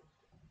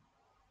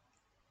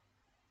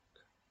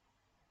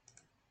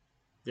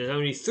 There's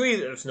only 3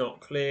 that have not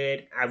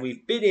cleared, and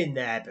we've been in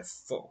there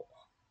before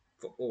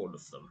for all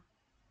of them.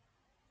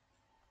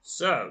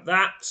 So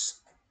that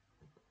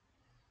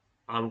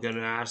I'm going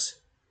to add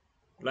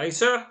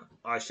later.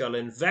 I shall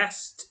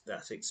invest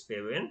that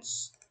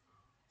experience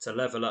to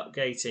level up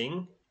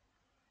gating.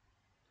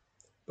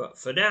 But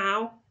for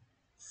now,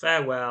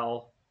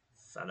 farewell,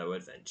 fellow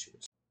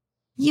adventurers.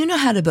 You know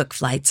how to book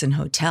flights and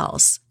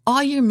hotels.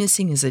 All you're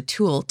missing is a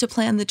tool to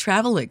plan the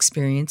travel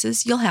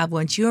experiences you'll have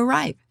once you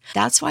arrive.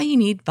 That's why you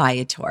need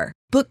Viator.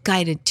 Book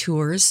guided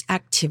tours,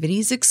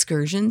 activities,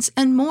 excursions,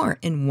 and more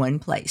in one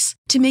place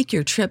to make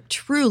your trip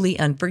truly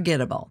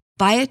unforgettable.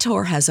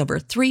 Viator has over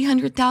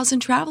 300,000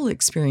 travel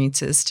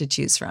experiences to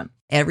choose from.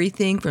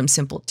 Everything from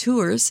simple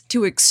tours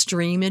to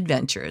extreme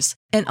adventures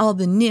and all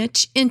the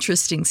niche,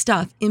 interesting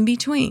stuff in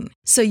between.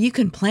 So you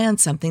can plan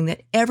something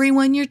that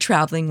everyone you're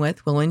traveling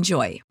with will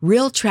enjoy.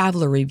 Real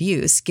traveler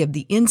reviews give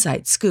the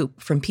inside scoop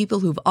from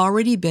people who've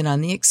already been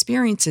on the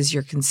experiences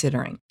you're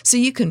considering. So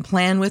you can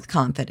plan with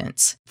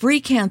confidence.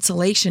 Free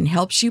cancellation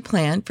helps you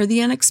plan for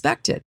the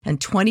unexpected. And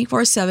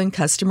 24/7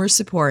 customer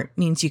support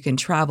means you can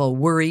travel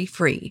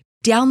worry-free.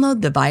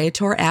 Download the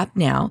Viator app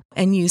now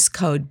and use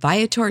code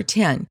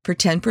Viator10 for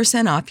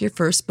 10% off your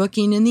first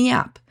booking in the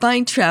app.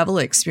 Find travel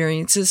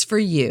experiences for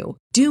you.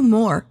 Do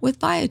more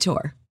with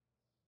Viator.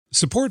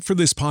 Support for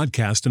this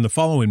podcast and the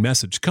following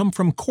message come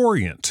from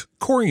Corient.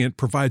 Corient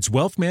provides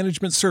wealth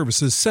management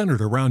services centered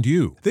around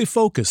you. They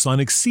focus on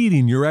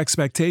exceeding your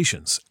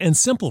expectations and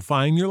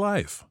simplifying your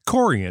life.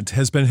 Corient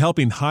has been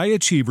helping high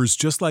achievers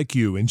just like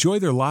you enjoy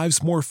their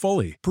lives more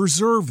fully,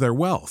 preserve their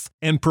wealth,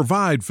 and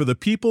provide for the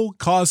people,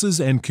 causes,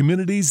 and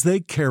communities they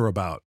care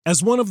about.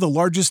 As one of the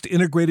largest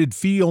integrated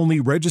fee-only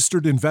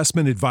registered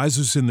investment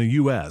advisors in the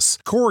U.S.,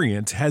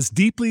 Corient has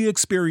deeply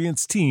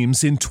experienced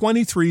teams in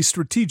 23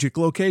 strategic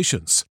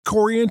locations.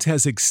 Corient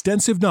has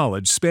extensive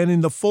knowledge spanning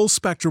the full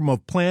spectrum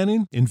of planning,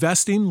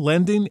 investing,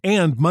 lending,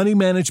 and money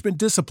management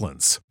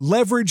disciplines.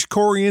 Leverage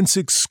Corient's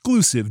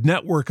exclusive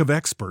network of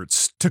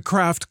experts to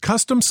craft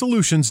custom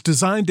solutions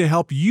designed to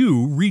help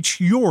you reach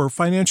your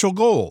financial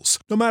goals,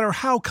 no matter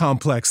how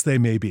complex they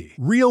may be.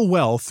 Real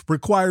wealth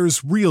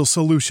requires real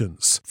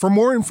solutions. For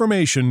more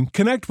information,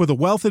 connect with a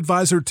wealth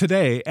advisor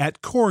today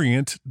at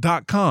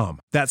Corient.com.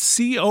 That's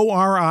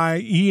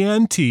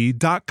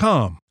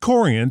Corient.com.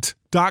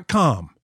 Corient.com.